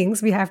human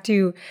beings, we have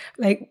to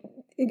like,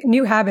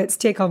 new habits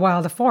take a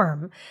while to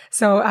form.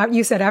 So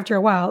you said after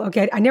a while,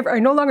 okay, I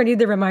no longer need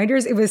the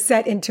reminders. It was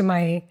set into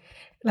my,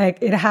 like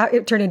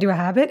it turned into a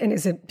habit, and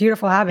it's a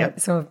beautiful habit. Yep.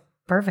 So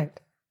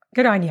perfect.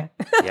 Good on you.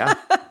 Yeah.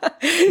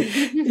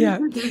 Yeah.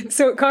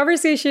 So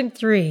conversation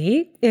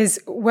 3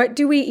 is, what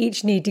do we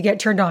each need to get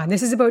turned on?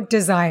 This is about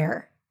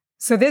desire.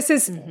 So this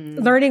is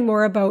learning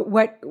more about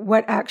what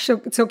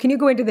actual, so can you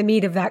go into the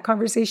meat of that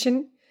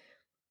conversation?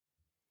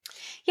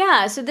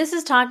 Yeah, so this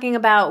is talking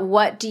about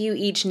what do you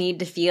each need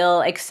to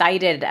feel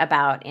excited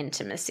about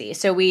intimacy.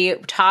 So we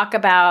talk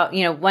about,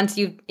 once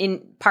you've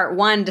in part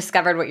 1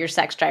 discovered what your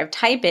sex drive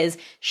type is,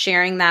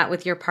 sharing that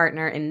with your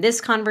partner in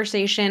this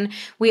conversation.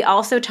 We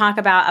also talk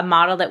about a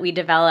model that we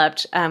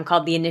developed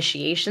called the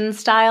initiation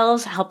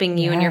styles, helping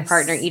you and your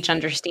partner each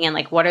understand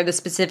like what are the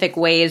specific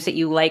ways that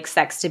you like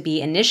sex to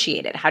be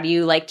initiated? How do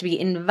you like to be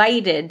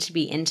invited to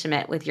be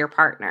intimate with your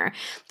partner?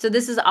 So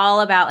this is all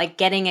about like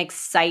getting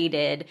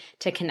excited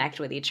to connect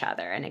with each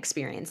other and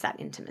experience that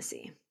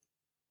intimacy.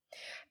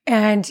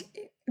 And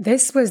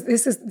there's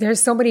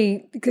so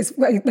many, because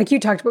like you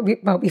talked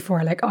about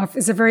before, like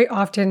it's a very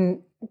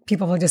often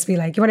people will just be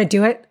like, you want to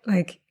do it?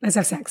 Like, let's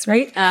have sex,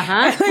 right?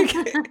 Like,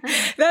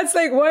 that's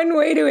like one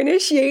way to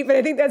initiate, but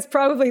I think that's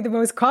probably the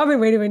most common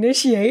way to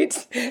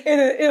initiate in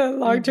a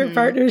long-term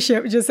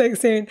partnership, just like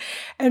saying,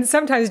 and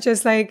sometimes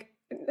just like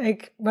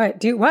what,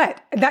 do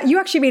what? That you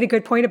actually made a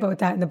good point about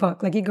that in the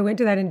book. Like you go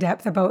into that in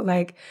depth about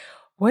like,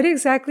 what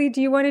exactly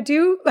do you want to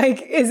do? Like,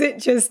 is it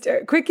just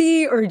a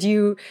quickie or do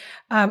you,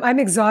 I'm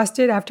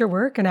exhausted after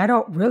work and I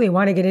don't really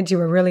want to get into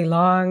a really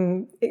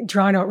long,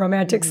 drawn out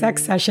romantic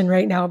sex session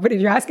right now. But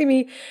if you're asking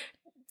me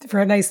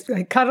for a nice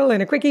like, cuddle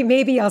and a quickie,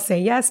 maybe I'll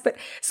say yes. But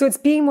so it's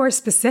being more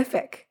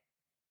specific.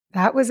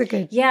 That was a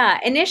good. Yeah.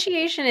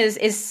 Initiation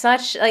is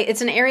such like,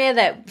 it's an area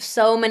that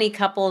so many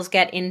couples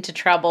get into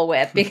trouble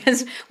with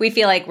because we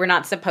feel like we're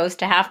not supposed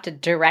to have to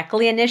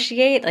directly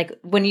initiate. Like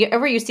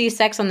whenever you see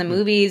sex on the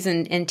movies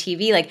and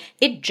TV, like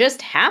it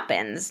just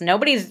happens.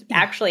 Nobody's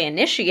actually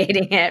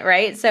initiating it.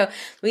 Right. So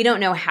we don't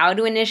know how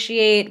to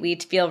initiate. We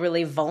feel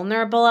really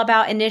vulnerable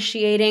about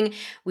initiating.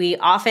 We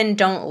often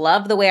don't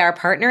love the way our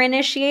partner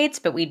initiates,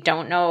 but we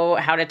don't know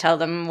how to tell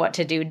them what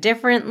to do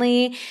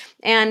differently.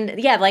 And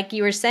yeah, like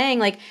you were saying,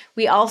 like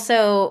we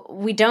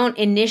don't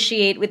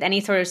initiate with any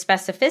sort of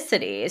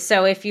specificity.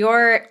 So if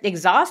you're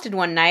exhausted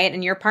one night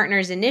and your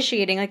partner's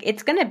initiating, like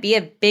it's going to be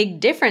a big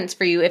difference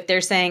for you if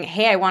they're saying,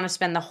 hey, I want to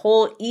spend the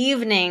whole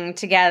evening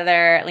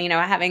together,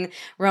 having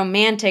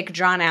romantic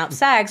drawn out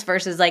sex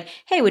versus like,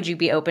 hey, would you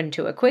be open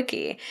to a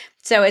quickie?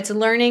 So it's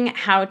learning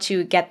how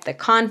to get the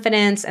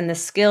confidence and the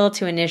skill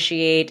to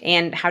initiate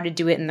and how to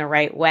do it in the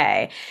right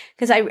way.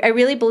 Because I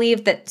really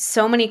believe that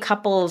so many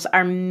couples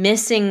are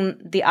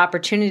missing the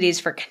opportunities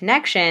for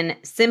connection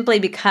simply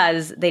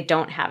because they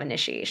don't have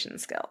initiation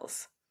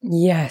skills.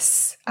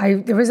 Yes.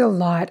 There was a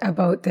lot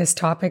about this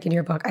topic in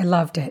your book. I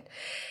loved it.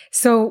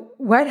 So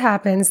what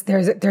happens,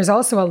 there's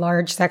also a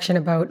large section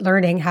about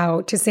learning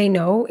how to say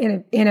no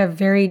in a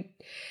very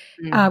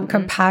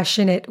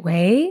compassionate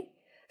way.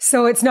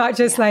 So it's not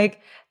just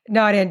like,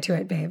 not into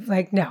it, babe.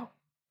 Like, no.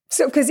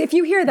 So, because if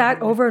you hear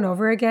that over and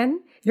over again,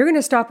 you're going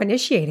to stop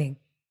initiating.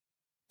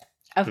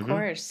 Of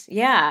course.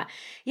 Yeah.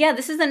 Yeah.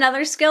 This is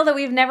another skill that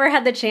we've never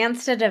had the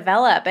chance to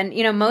develop. And,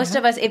 most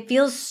of us, it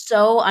feels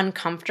so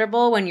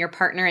uncomfortable when your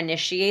partner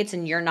initiates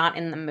and you're not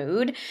in the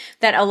mood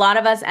that a lot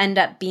of us end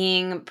up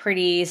being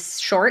pretty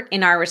short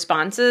in our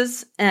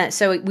responses.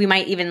 So we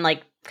might even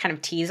like kind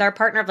of tease our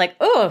partner of like,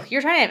 oh,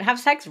 you're trying to have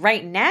sex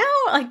right now?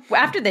 Like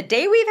after the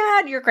day we've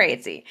had, you're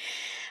crazy.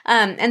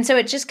 And so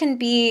it just can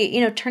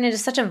be, turn into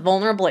such a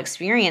vulnerable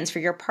experience for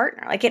your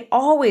partner. Like it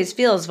always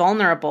feels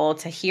vulnerable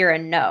to hear a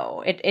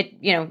no.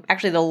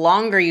 Actually the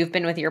longer you've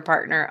been with your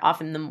partner,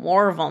 often the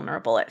more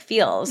vulnerable it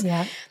feels.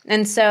 Yeah.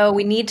 And so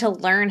we need to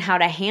learn how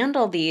to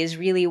handle these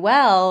really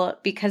well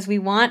because we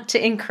want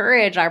to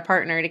encourage our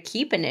partner to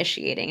keep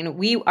initiating and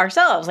we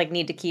ourselves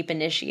need to keep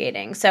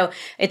initiating. So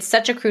it's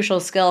such a crucial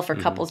skill for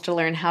couples to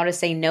learn how to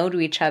say no to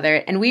each other.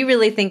 And we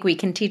really think we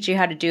can teach you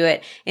how to do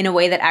it in a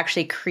way that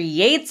actually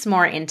creates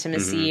more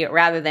intimacy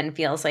rather than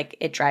feels like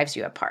it drives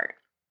you apart.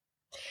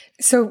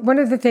 So one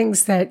of the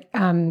things that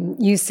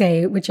you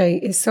say, which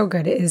is so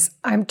good, is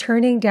I'm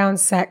turning down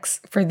sex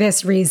for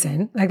this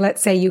reason. Like,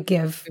 let's say you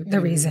give the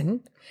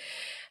reason.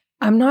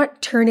 I'm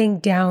not turning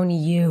down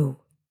you.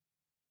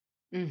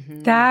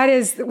 That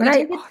is when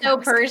I take it so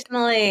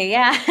personally.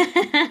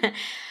 Yeah.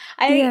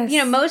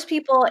 Most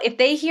people, if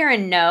they hear a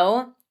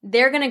no,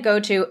 they're going to go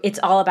to, it's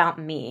all about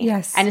me.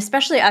 Yes. And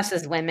especially us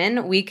as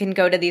women, we can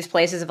go to these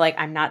places of like,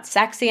 I'm not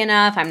sexy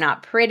enough. I'm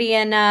not pretty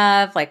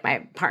enough. Like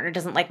my partner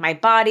doesn't like my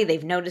body.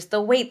 They've noticed the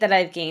weight that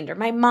I've gained or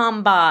my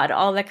mom bod.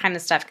 All that kind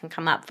of stuff can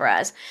come up for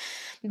us.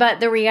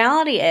 But the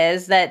reality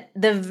is that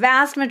the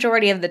vast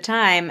majority of the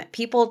time,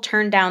 people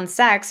turn down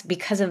sex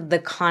because of the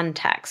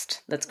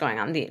context that's going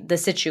on, the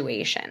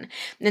situation.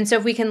 And so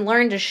if we can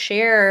learn to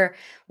share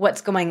what's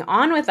going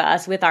on with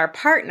us, with our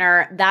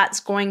partner, that's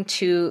going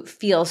to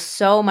feel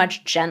so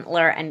much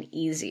gentler and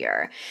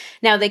easier.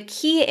 Now, the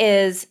key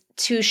is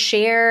to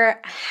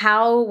share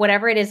how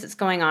whatever it is that's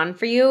going on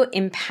for you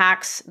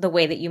impacts the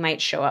way that you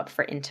might show up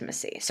for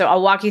intimacy. So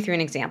I'll walk you through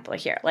an example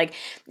here. Like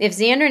if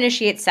Xander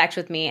initiates sex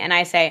with me and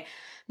I say,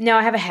 no,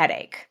 I have a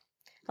headache.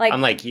 Like I'm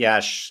like,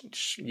 yeah,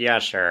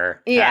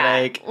 sure.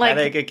 Yeah,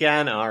 headache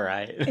again. All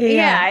right.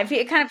 Yeah,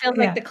 it kind of feels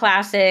like the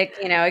classic,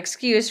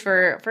 excuse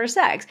for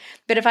sex.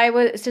 But if I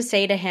was to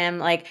say to him,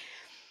 like,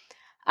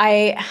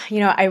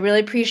 I really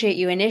appreciate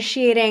you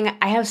initiating.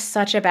 I have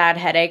such a bad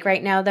headache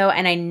right now though,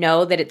 and I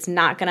know that it's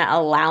not going to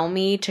allow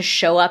me to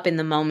show up in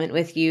the moment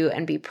with you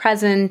and be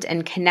present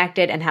and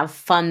connected and have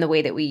fun the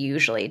way that we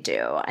usually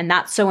do. And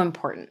that's so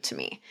important to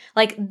me.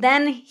 Like,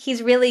 then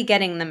he's really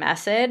getting the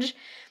message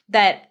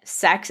that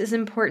sex is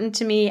important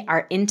to me,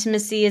 our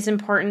intimacy is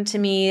important to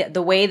me,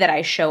 the way that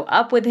I show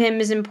up with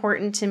him is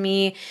important to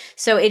me.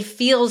 So it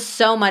feels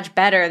so much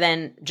better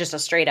than just a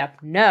straight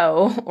up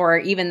no, or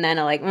even then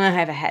I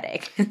have a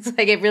headache. It's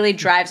like it really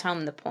drives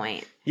home the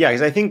point. Yeah,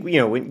 because I think,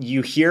 when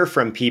you hear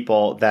from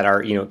people that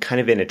are, kind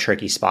of in a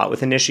tricky spot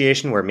with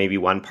initiation where maybe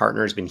one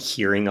partner has been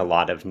hearing a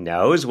lot of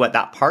no's, what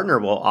that partner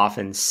will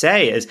often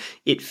say is,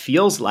 it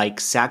feels like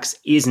sex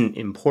isn't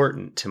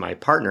important to my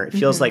partner. It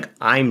feels like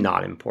I'm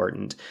not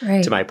important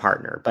to my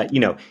partner. But,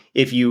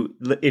 if you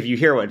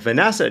hear what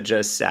Vanessa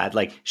just said,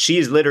 like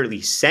she's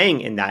literally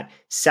saying in that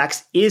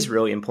sex is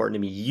really important to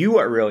me. You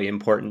are really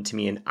important to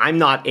me. And I'm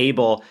not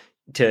able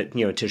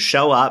to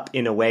show up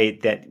in a way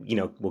that,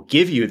 will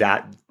give you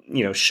that,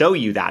 show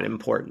you that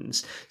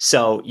importance.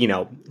 So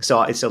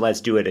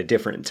let's do it a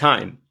different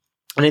time.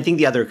 And I think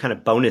the other kind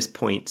of bonus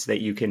points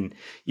that you can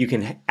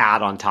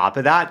add on top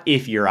of that,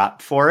 if you're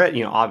up for it,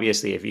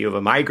 obviously if you have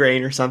a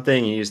migraine or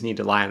something, you just need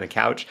to lie on the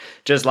couch,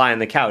 just lie on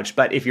the couch.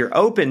 But if you're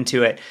open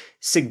to it,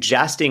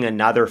 suggesting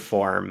another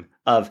form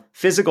of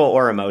physical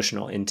or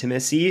emotional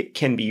intimacy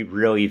can be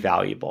really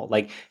valuable.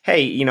 Like,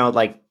 hey,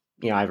 I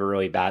have a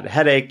really bad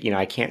headache.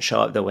 I can't show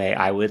up the way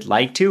I would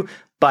like to,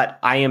 but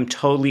I am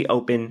totally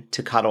open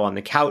to cuddle on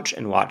the couch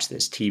and watch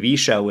this TV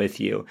show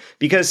with you.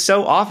 Because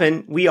so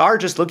often we are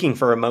just looking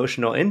for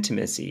emotional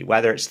intimacy,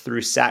 whether it's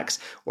through sex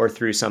or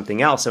through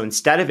something else. So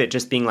instead of it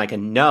just being like a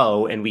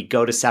no and we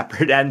go to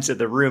separate ends of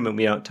the room and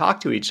we don't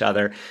talk to each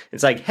other,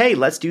 it's like, hey,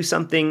 let's do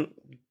something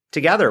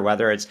together,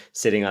 whether it's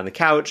sitting on the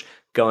couch,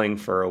 going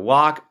for a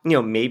walk,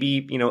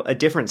 maybe, a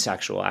different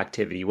sexual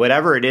activity,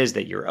 whatever it is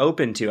that you're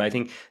open to. I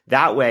think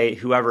that way,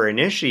 whoever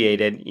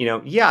initiated,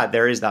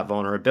 there is that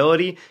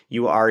vulnerability.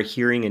 You are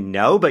hearing a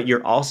no, but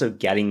you're also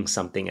getting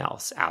something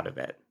else out of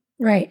it.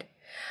 Right.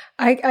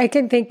 I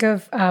can think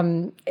of,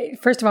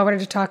 first of all, I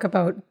wanted to talk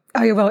about,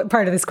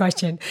 part of this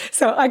question.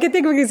 So I can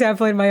think of an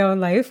example in my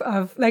own life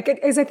of I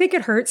think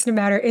it hurts no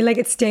matter,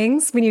 it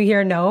stings when you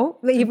hear no,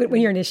 even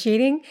when you're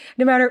initiating,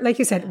 no matter, like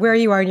you said, where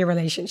you are in your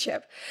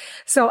relationship.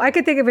 So I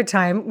could think of a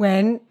time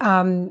when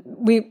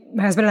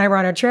my husband and I were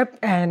on a trip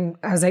and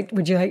I was like,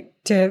 would you like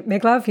to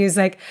make love? He was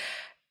like,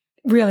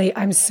 really,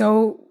 I'm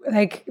so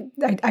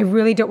I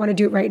really don't want to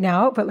do it right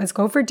now, but let's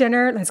go for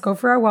dinner. Let's go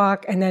for our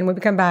walk. And then when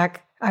we come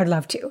back, I'd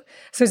love to.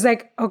 So it's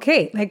like,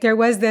 okay, there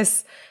was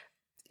this,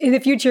 in the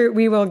future,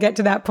 we will get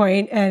to that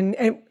point. And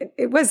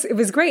it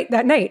was great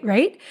that night.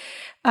 Right.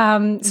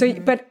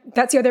 But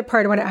that's the other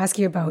part I want to ask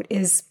you about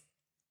is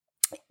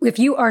if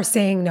you are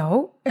saying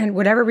no, and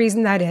whatever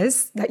reason that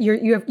is, that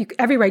you have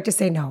every right to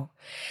say no,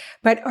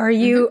 but are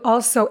you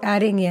also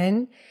adding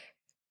in,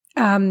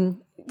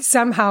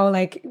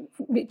 somehow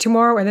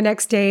tomorrow or the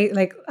next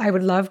day, I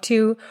would love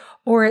to,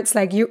 or it's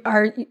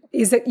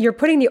is that you're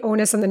putting the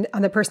onus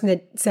on the person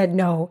that said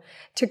no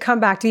to come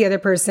back to the other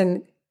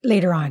person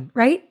later on,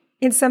 right?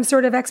 In some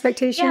sort of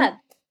expectation? Yeah.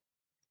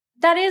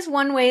 That is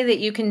one way that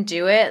you can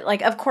do it.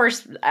 Of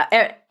course,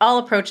 all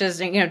approaches,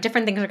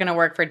 different things are going to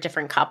work for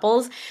different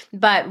couples.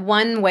 But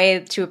one way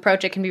to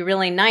approach it can be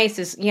really nice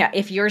is,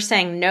 if you're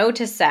saying no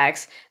to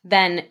sex,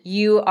 then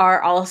you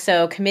are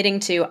also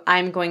committing to,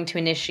 I'm going to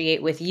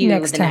initiate with you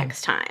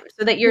next time.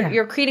 So that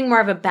you're creating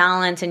more of a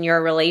balance in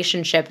your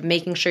relationship,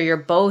 making sure you're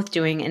both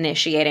doing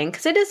initiating,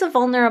 because it is a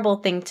vulnerable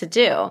thing to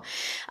do.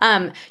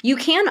 You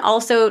can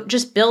also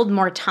just build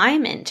more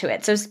time into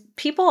it. So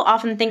people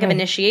often think of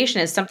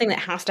initiation as something that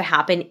has to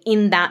happen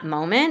in that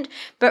moment.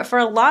 But for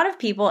a lot of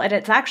people,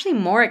 it's actually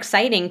more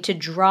exciting to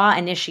draw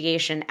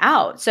initiation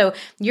out. So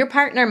your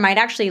partner might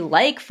actually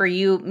like for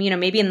you,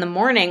 maybe in the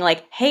morning,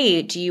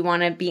 hey, do you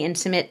want to be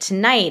intimate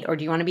tonight? Or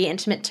do you want to be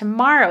intimate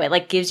tomorrow?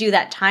 It gives you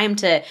that time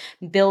to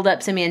build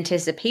up some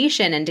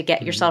anticipation and to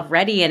get yourself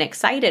ready and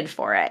excited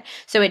for it.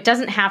 So it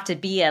doesn't have to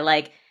be a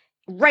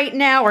right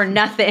now or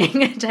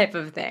nothing type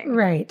of thing.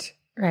 Right.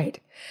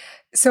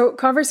 So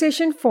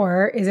conversation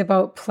 4 is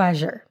about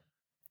pleasure.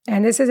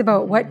 And this is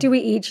about what do we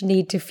each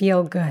need to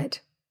feel good?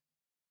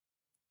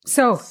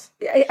 So,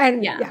 go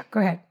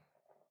ahead.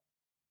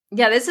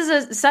 Yeah, this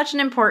is such an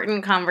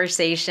important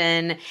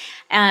conversation.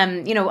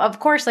 Of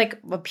course, a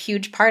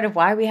huge part of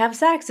why we have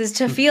sex is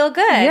to feel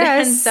good.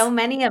 Yes. And so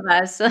many of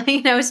us,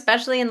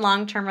 especially in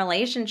long-term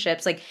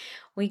relationships,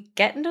 we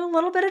get into a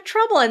little bit of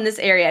trouble in this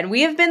area, and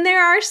we have been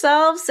there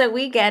ourselves, so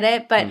we get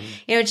it. But,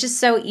 it's just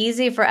so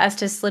easy for us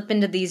to slip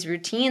into these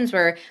routines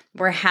where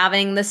we're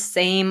having the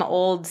same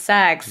old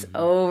sex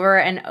over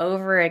and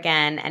over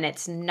again, and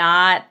it's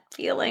not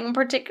feeling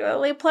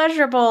particularly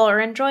pleasurable or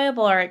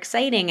enjoyable or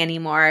exciting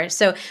anymore.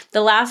 So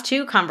the last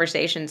 2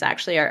 conversations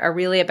actually are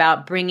really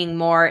about bringing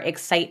more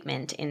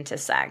excitement into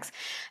sex.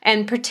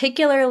 And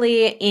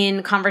particularly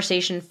in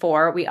conversation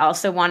 4, we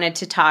also wanted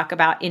to talk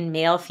about in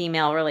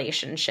male-female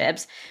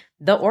relationships,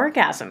 the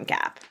orgasm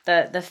gap,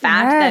 the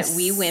fact that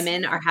we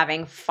women are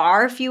having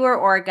far fewer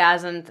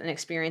orgasms and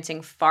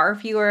experiencing far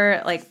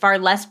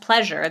less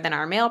pleasure than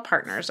our male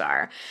partners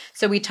are.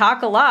 So we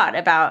talk a lot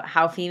about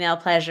how female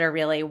pleasure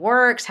really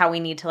works, how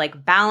we need to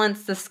like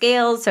balance the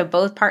scales so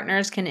both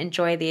partners can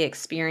enjoy the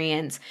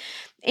experience.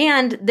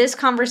 And this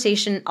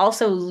conversation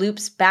also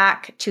loops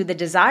back to the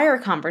desire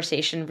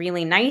conversation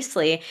really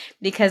nicely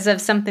because of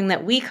something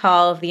that we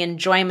call the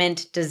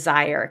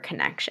enjoyment-desire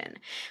connection,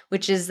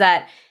 which is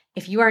that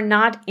if you are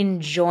not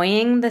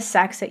enjoying the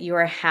sex that you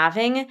are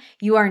having,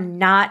 you are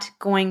not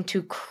going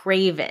to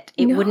crave it.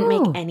 It wouldn't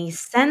make any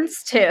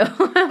sense to.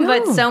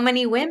 But so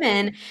many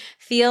women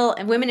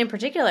in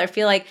particular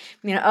feel like,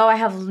 oh, I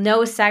have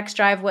no sex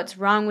drive. What's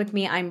wrong with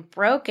me? I'm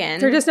broken.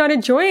 They're just not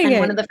enjoying it.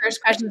 And one of the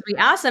first questions we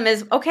ask them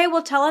is, okay,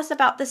 well, tell us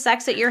about the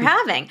sex that you're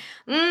having.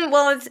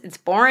 Well, it's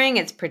boring.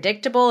 It's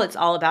predictable. It's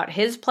all about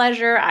his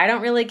pleasure. I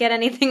don't really get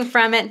anything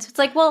from it. So it's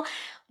like, well,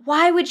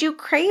 why would you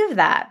crave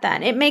that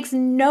then? It makes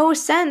no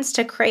sense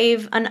to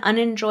crave an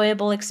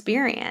unenjoyable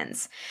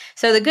experience.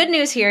 So the good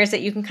news here is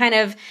that you can kind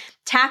of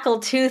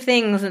tackle two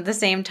things at the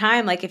same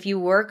time. Like if you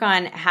work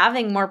on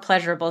having more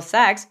pleasurable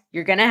sex,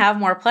 you're going to have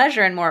more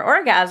pleasure and more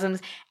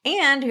orgasms,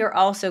 and you're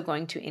also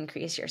going to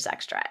increase your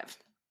sex drive.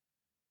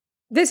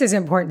 This is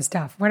important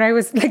stuff. When I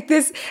was like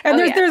this, and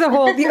there's a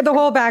whole, the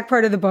whole back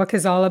part of the book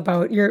is all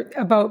about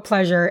about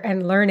pleasure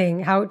and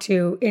learning how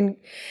to,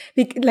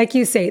 like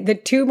you say, the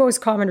two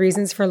most common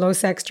reasons for low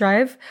sex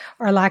drive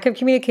are lack of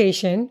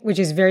communication, which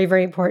is very,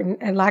 very important,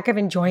 and lack of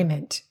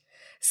enjoyment.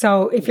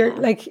 So if you're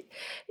like,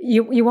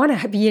 you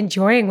want to be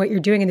enjoying what you're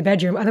doing in the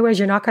bedroom, otherwise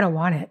you're not going to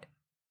want it.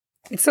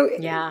 It's so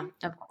yeah,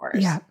 of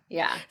course.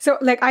 Yeah. So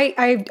like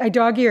I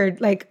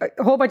dog-eared like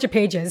a whole bunch of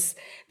pages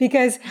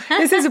because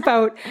this is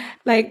about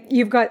like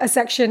you've got a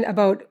section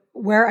about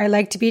where I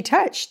like to be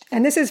touched,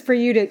 and this is for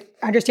you to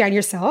understand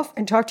yourself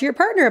and talk to your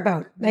partner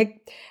about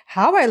like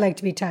how I like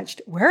to be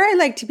touched, where I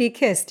like to be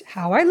kissed,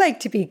 how I like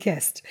to be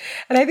kissed,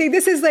 and I think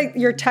this is like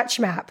your touch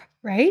map,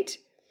 right?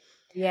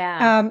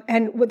 Yeah.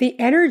 And with the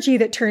energy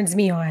that turns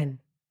me on.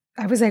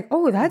 I was like,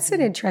 oh, that's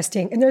an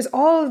interesting. And there's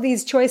all of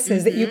these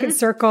choices that you can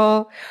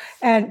circle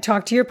and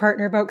talk to your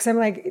partner about. Cause I'm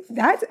like, and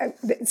that's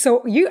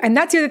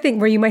the other thing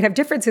where you might have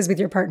differences with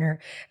your partner.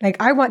 Like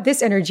I want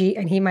this energy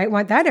and he might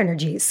want that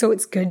energy. So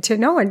it's good to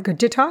know and good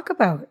to talk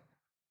about.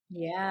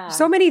 Yeah.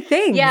 So many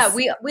things. Yeah,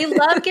 we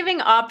love giving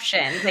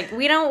options. Like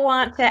we don't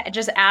want to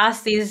just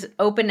ask these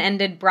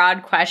open-ended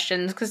broad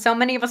questions because so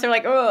many of us are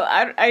like, oh,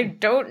 I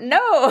don't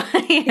know.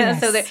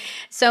 So there's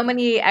so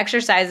many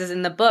exercises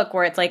in the book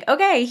where it's like,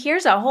 okay,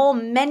 here's a whole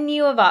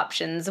menu of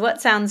options.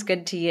 What sounds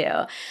good to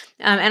you?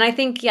 And I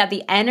think,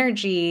 the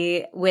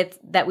energy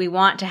that we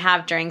want to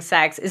have during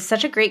sex is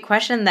such a great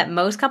question that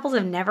most couples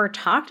have never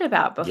talked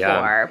about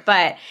before,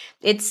 but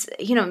it's,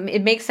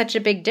 it makes such a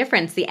big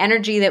difference. The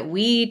energy that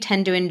we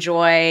tend to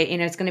enjoy,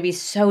 it's going to be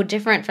so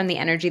different from the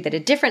energy that a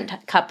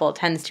different couple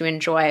tends to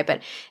enjoy.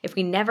 But if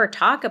we never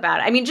talk about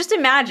it, I mean, just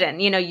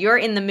imagine, you're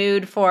in the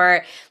mood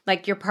for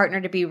like your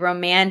partner to be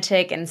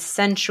romantic and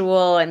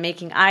sensual and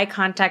making eye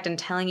contact and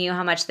telling you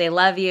how much they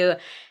love you.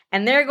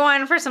 And they're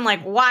going for some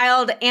like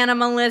wild,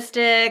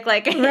 animalistic,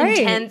 like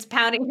intense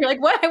pounding. You're like,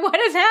 what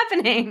is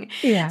happening?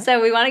 Yeah. So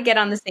we want to get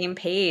on the same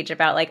page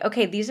about like,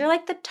 okay, these are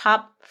like the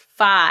top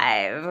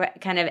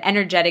 5 kind of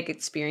energetic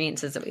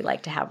experiences that we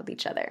like to have with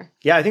each other.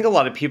 Yeah, I think a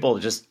lot of people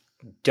just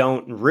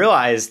don't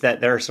realize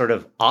that there are sort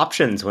of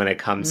options when it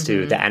comes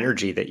to the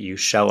energy that you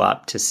show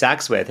up to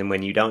sex with. And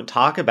when you don't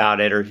talk about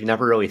it, or if you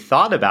never really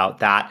thought about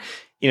that,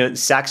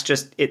 sex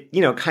just, it,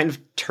 kind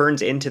of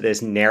turns into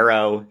this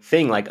narrow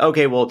thing like,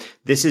 okay, well,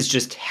 this is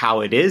just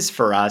how it is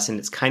for us. And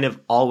it's kind of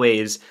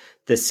always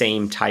the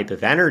same type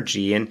of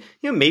energy. And,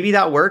 maybe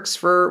that works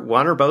for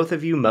one or both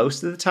of you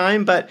most of the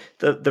time, but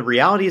the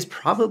reality is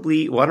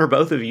probably one or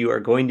both of you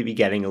are going to be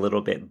getting a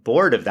little bit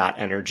bored of that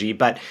energy.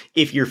 But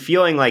if you're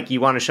feeling like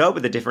you want to show up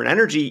with a different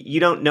energy, you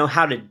don't know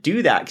how to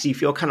do that because you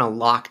feel kind of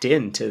locked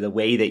into the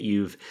way that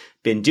you've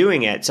been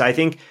doing it. So I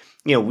think,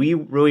 we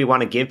really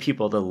want to give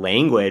people the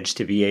language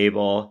to be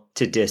able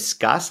to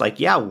discuss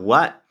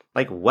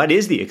what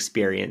is the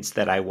experience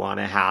that I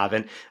want to have?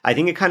 And I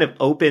think it kind of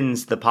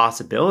opens the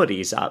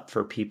possibilities up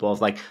for people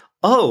of like,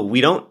 oh,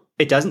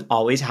 it doesn't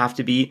always have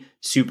to be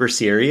super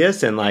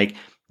serious and like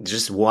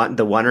just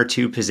the one or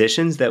two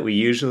positions that we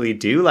usually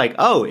do. Like,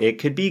 oh, it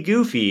could be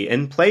goofy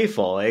and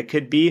playful. It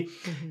could be,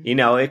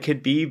 it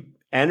could be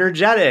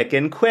energetic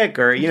and quick,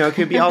 or, it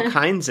could be all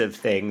kinds of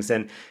things.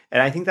 And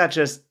I think that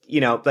just,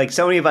 like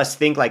so many of us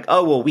think like,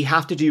 oh, well, we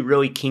have to do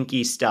really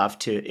kinky stuff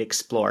to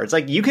explore. It's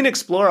like, you can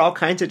explore all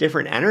kinds of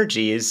different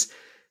energies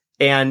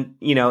and,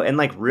 and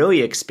like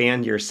really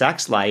expand your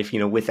sex life,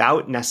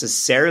 without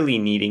necessarily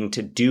needing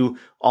to do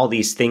all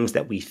these things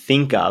that we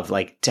think of,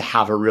 like to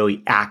have a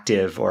really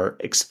active or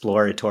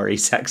exploratory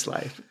sex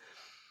life.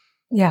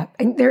 Yeah.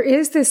 And there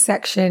is this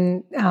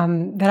section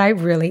that I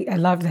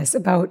love this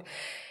about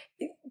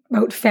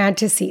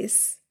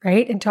fantasies,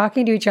 right? And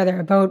talking to each other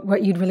about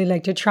what you'd really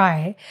like to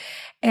try.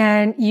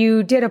 And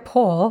you did a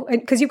poll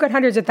because you've got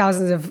hundreds of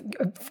thousands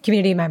of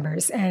community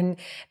members. And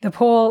the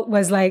poll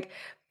was like,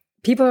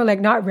 people are like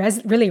not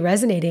really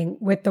resonating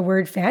with the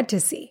word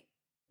fantasy.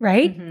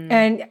 Right. Mm-hmm.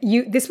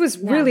 And this was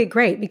really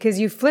great because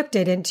you flipped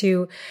it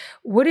into,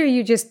 what are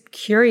you just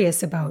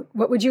curious about?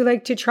 What would you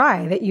like to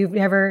try that you've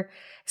never?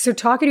 So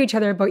talking to each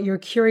other about your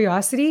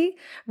curiosity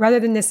rather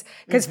than this,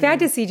 because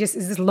fantasy just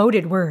is this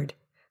loaded word.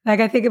 Like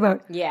I think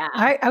about,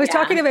 I was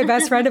talking to my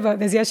best friend about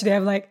this yesterday.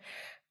 I'm like,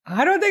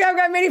 I don't think I've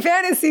got many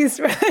fantasies.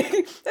 Right?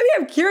 I think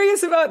I'm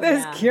curious about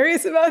this,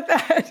 curious about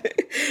that.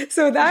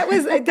 So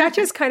that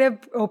just kind of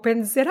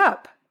opens it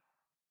up.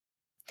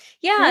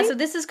 Yeah. Right? So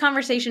this is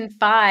conversation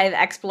 5,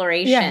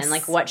 exploration.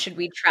 Like, what should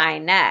we try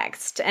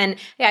next? And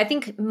I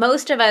think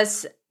most of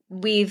us,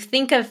 we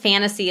think of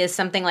fantasy as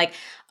something like,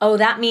 oh,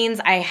 that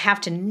means I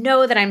have to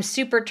know that I'm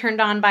super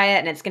turned on by it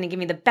and it's going to give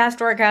me the best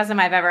orgasm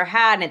I've ever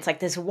had. And it's like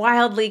this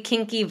wildly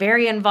kinky,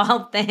 very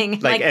involved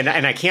thing. And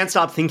I can't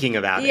stop thinking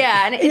about it.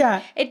 Yeah.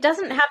 And it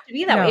doesn't have to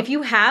be that way. If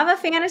you have a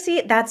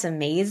fantasy, that's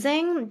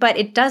amazing, but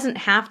it doesn't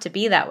have to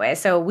be that way.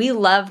 So we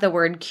love the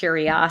word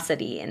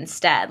curiosity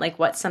instead. Like,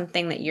 what's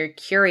something that you're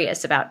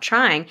curious about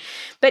trying?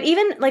 But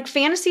even like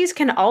fantasies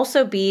can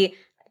also be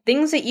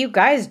things that you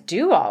guys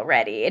do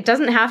already. It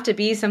doesn't have to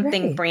be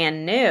something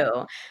brand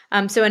new.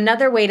 So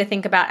another way to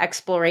think about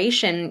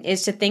exploration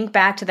is to think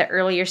back to the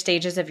earlier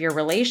stages of your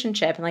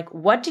relationship and like,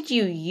 what did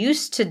you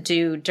used to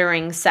do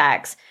during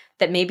sex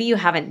that maybe you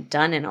haven't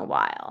done in a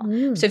while?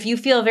 So if you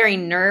feel very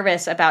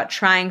nervous about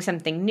trying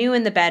something new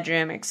in the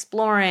bedroom,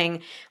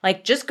 exploring,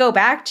 like just go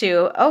back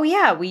to, oh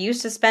yeah, we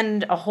used to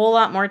spend a whole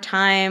lot more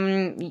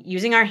time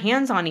using our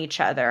hands on each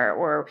other,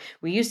 or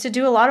we used to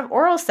do a lot of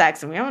oral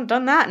sex and we haven't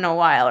done that in a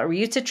while, or we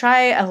used to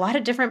try a lot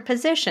of different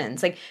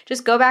positions. Like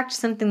just go back to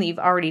something that you've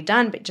already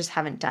done, but just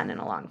haven't done in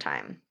a long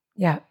time.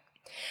 Yeah.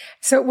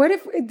 So what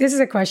if, this is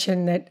a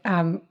question that,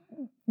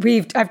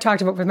 I've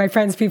talked about with my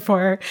friends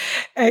before,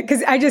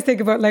 because I just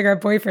think about like our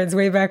boyfriends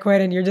way back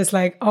when, and you're just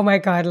like, oh my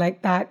God,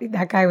 like that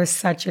guy was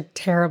such a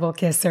terrible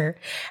kisser.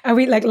 And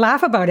we like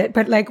laugh about it.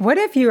 But like, what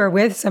if you are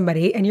with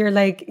somebody and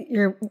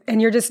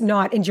you're just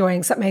not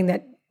enjoying something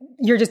that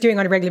you're just doing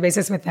on a regular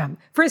basis with them?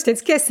 For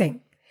instance, kissing.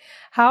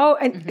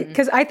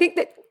 Because I think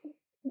that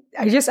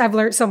I've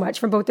learned so much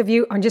from both of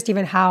you on just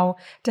even how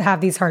to have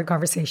these hard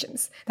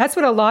conversations. That's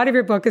what a lot of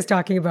your book is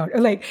talking about.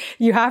 Like,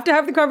 you have to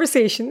have the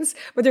conversations,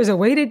 but there's a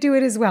way to do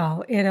it as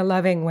well in a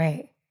loving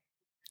way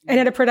and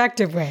in a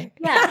productive way.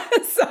 Yeah.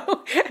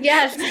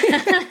 Yes.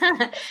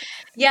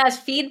 Yes,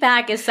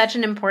 feedback is such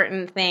an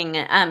important thing.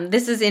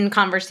 This is in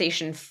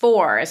conversation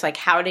 4. It's like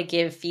how to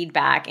give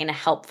feedback in a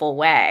helpful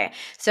way.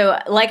 So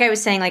like I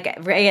was saying, like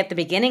right at the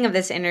beginning of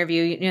this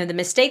interview, the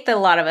mistake that a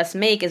lot of us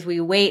make is we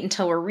wait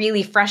until we're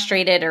really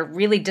frustrated or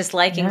really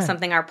disliking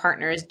something our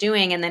partner is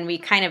doing. And then we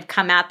kind of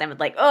come at them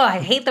with like, oh, I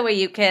hate the way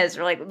you kiss,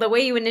 or like the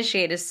way you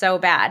initiate is so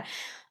bad.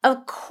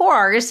 Of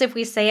course, if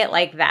we say it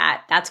like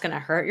that, that's going to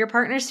hurt your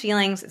partner's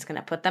feelings. It's going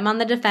to put them on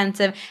the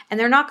defensive, and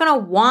they're not going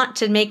to want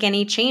to make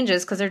any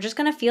changes because they're just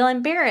going to feel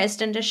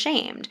embarrassed and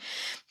ashamed.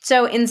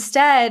 So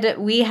instead,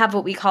 we have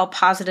what we call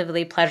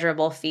positively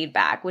pleasurable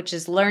feedback, which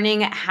is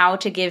learning how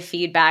to give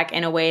feedback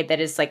in a way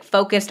that is like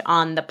focused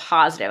on the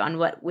positive, on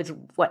what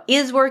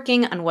is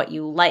working, on what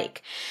you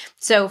like.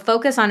 So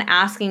focus on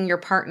asking your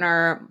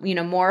partner,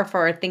 more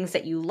for things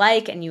that you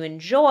like and you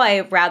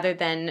enjoy rather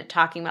than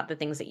talking about the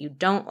things that you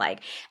don't like.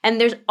 And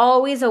there's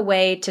always a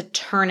way to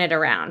turn it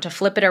around, to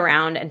flip it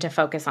around and to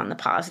focus on the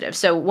positive.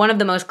 So one of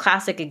the most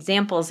classic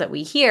examples that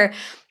we hear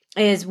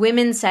is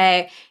women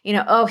say,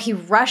 oh, he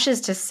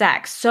rushes to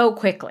sex so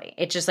quickly.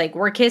 It's just like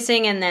we're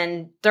kissing and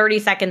then 30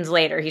 seconds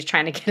later, he's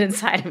trying to get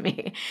inside of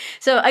me.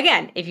 So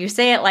again, if you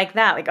say it like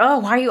that, like, oh,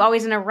 why are you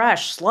always in a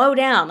rush? Slow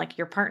down. Like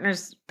your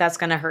partner's, that's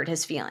going to hurt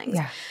his feelings.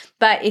 Yeah.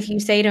 But if you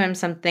say to him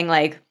something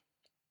like,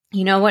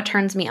 you know what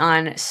turns me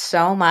on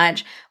so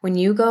much? When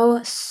you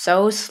go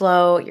so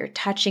slow, you're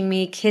touching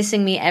me,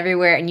 kissing me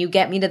everywhere, and you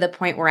get me to the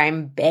point where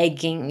I'm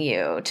begging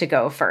you to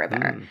go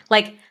further.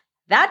 Like,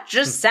 that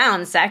just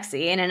sounds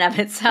sexy in and of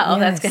itself.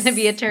 Yes. That's going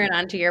to be a turn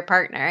on to your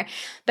partner.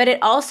 But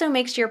it also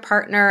makes your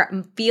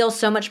partner feel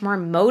so much more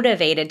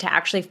motivated to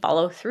actually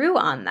follow through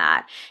on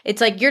that.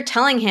 It's like you're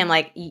telling him,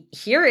 like,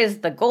 here is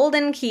the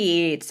golden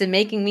key to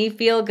making me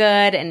feel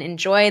good and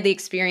enjoy the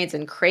experience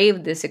and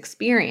crave this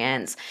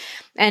experience.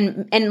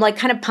 And like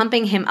kind of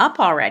pumping him up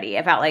already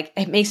about like,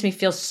 it makes me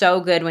feel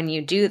so good when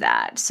you do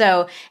that.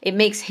 So it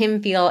makes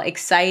him feel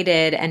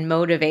excited and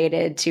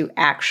motivated to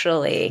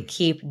actually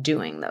keep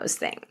doing those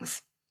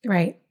things.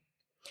 Right.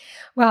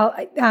 Well,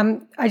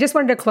 I just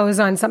wanted to close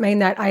on something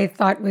that I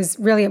thought was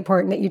really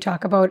important that you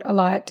talk about a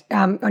lot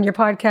on your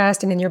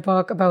podcast and in your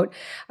book about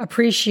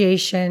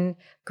appreciation,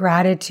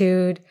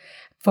 gratitude,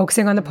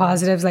 focusing on the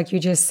positives, like you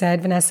just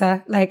said,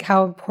 Vanessa, like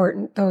how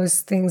important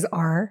those things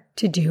are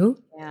to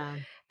do. Yeah.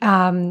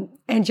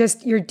 And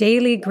just your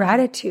daily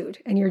gratitude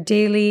and your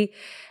daily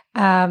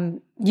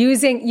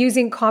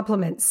using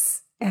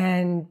compliments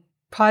and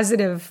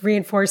positive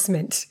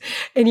reinforcement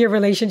in your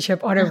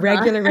relationship on a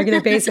regular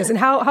basis, and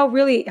how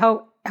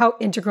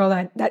integral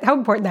how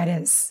important that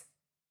is.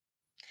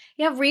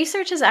 Yeah,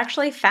 research has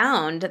actually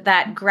found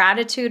that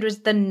gratitude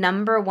was the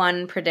number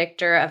one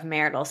predictor of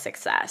marital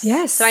success.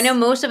 Yes. So I know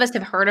most of us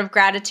have heard of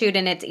gratitude,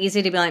 and it's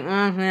easy to be like,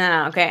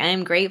 yeah, okay,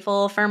 I'm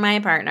grateful for my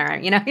partner.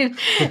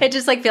 It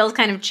just like feels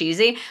kind of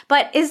cheesy,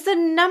 but is the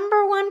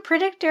number one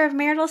predictor of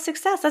marital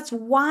success. That's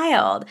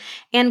wild.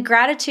 And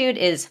gratitude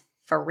is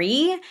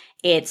free.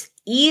 It's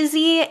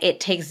easy. It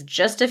takes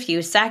just a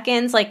few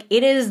seconds. Like,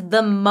 it is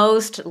the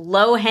most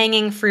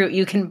low-hanging fruit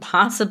you can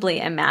possibly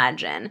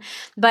imagine.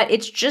 But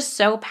it's just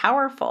so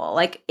powerful.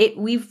 Like,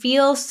 we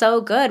feel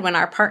so good when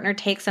our partner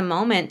takes a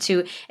moment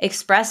to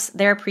express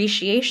their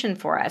appreciation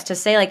for us, to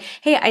say like,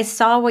 hey, I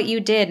saw what you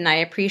did and I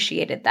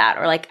appreciated that.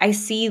 Or like, I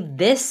see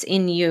this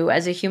in you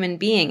as a human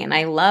being and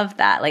I love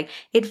that. Like,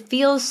 it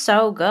feels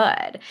so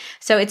good.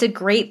 So it's a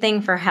great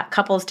thing for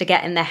couples to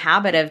get in the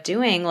habit of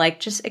doing, like,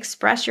 just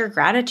express your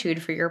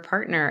gratitude for your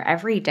partner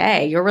every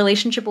day. Your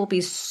relationship will be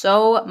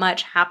so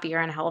much happier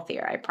and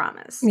healthier, I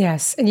promise.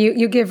 Yes. And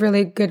you give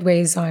really good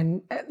ways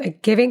on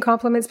like giving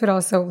compliments, but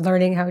also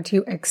learning how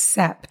to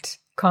accept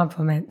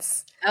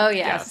compliments. Oh,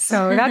 yes.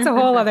 So that's a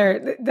whole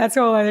other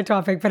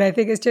topic, but I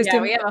think it's just,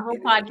 we have a whole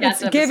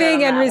podcast it's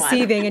giving and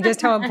receiving one. and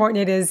just how important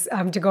it is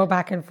to go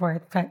back and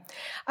forth. But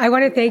I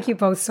want to thank you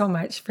both so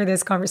much for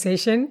this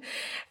conversation.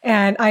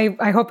 And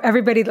I hope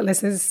everybody that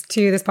listens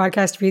to this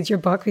podcast reads your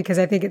book, because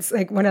I think it's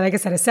like like I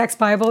said, a sex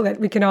Bible that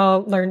we can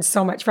all learn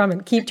so much from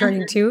and keep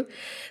turning to.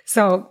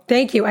 So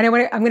thank you. And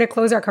I'm going to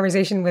close our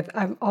conversation with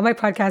all my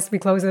podcasts. We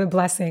close with a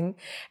blessing,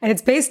 and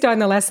it's based on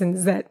the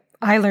lessons that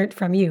I learned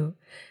from you.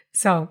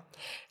 So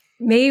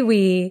may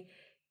we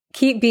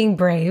keep being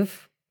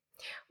brave,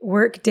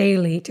 work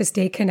daily to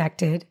stay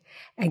connected,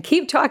 and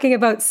keep talking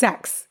about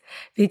sex,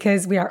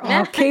 because we are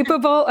all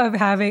capable of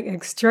having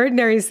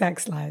extraordinary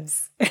sex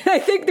lives. And I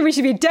think that we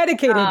should be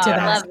dedicated to that.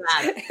 I love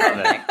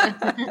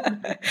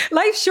that.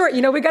 Life's short.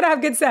 We got to have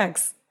good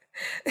sex.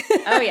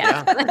 Oh,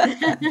 yeah.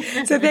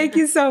 So thank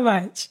you so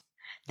much.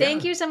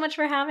 Thank you so much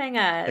for having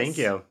us. Thank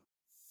you.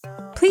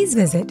 Please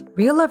visit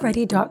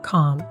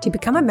realloveready.com to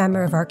become a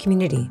member of our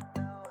community.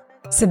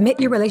 Submit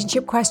your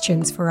relationship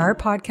questions for our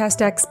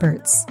podcast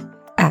experts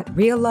at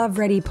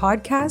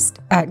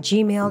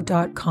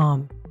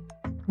reallovereadypodcast@gmail.com.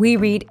 We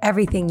read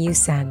everything you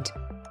send.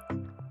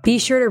 Be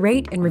sure to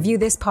rate and review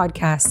this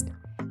podcast.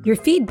 Your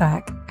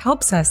feedback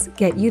helps us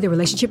get you the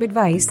relationship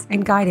advice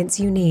and guidance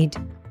you need.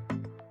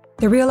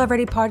 The Real Love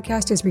Ready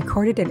podcast is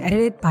recorded and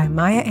edited by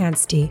Maya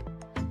Anstey.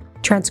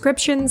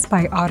 Transcriptions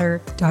by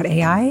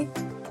Otter.ai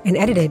and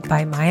edited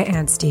by Maya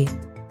Anstey.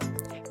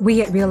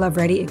 We at Real Love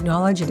Ready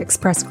acknowledge and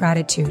express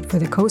gratitude for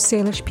the Coast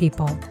Salish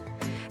people,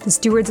 the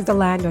stewards of the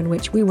land on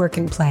which we work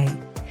and play,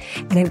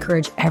 and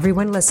encourage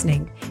everyone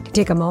listening to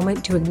take a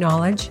moment to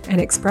acknowledge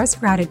and express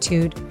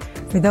gratitude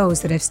for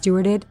those that have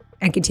stewarded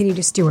and continue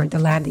to steward the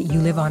land that you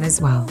live on as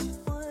well.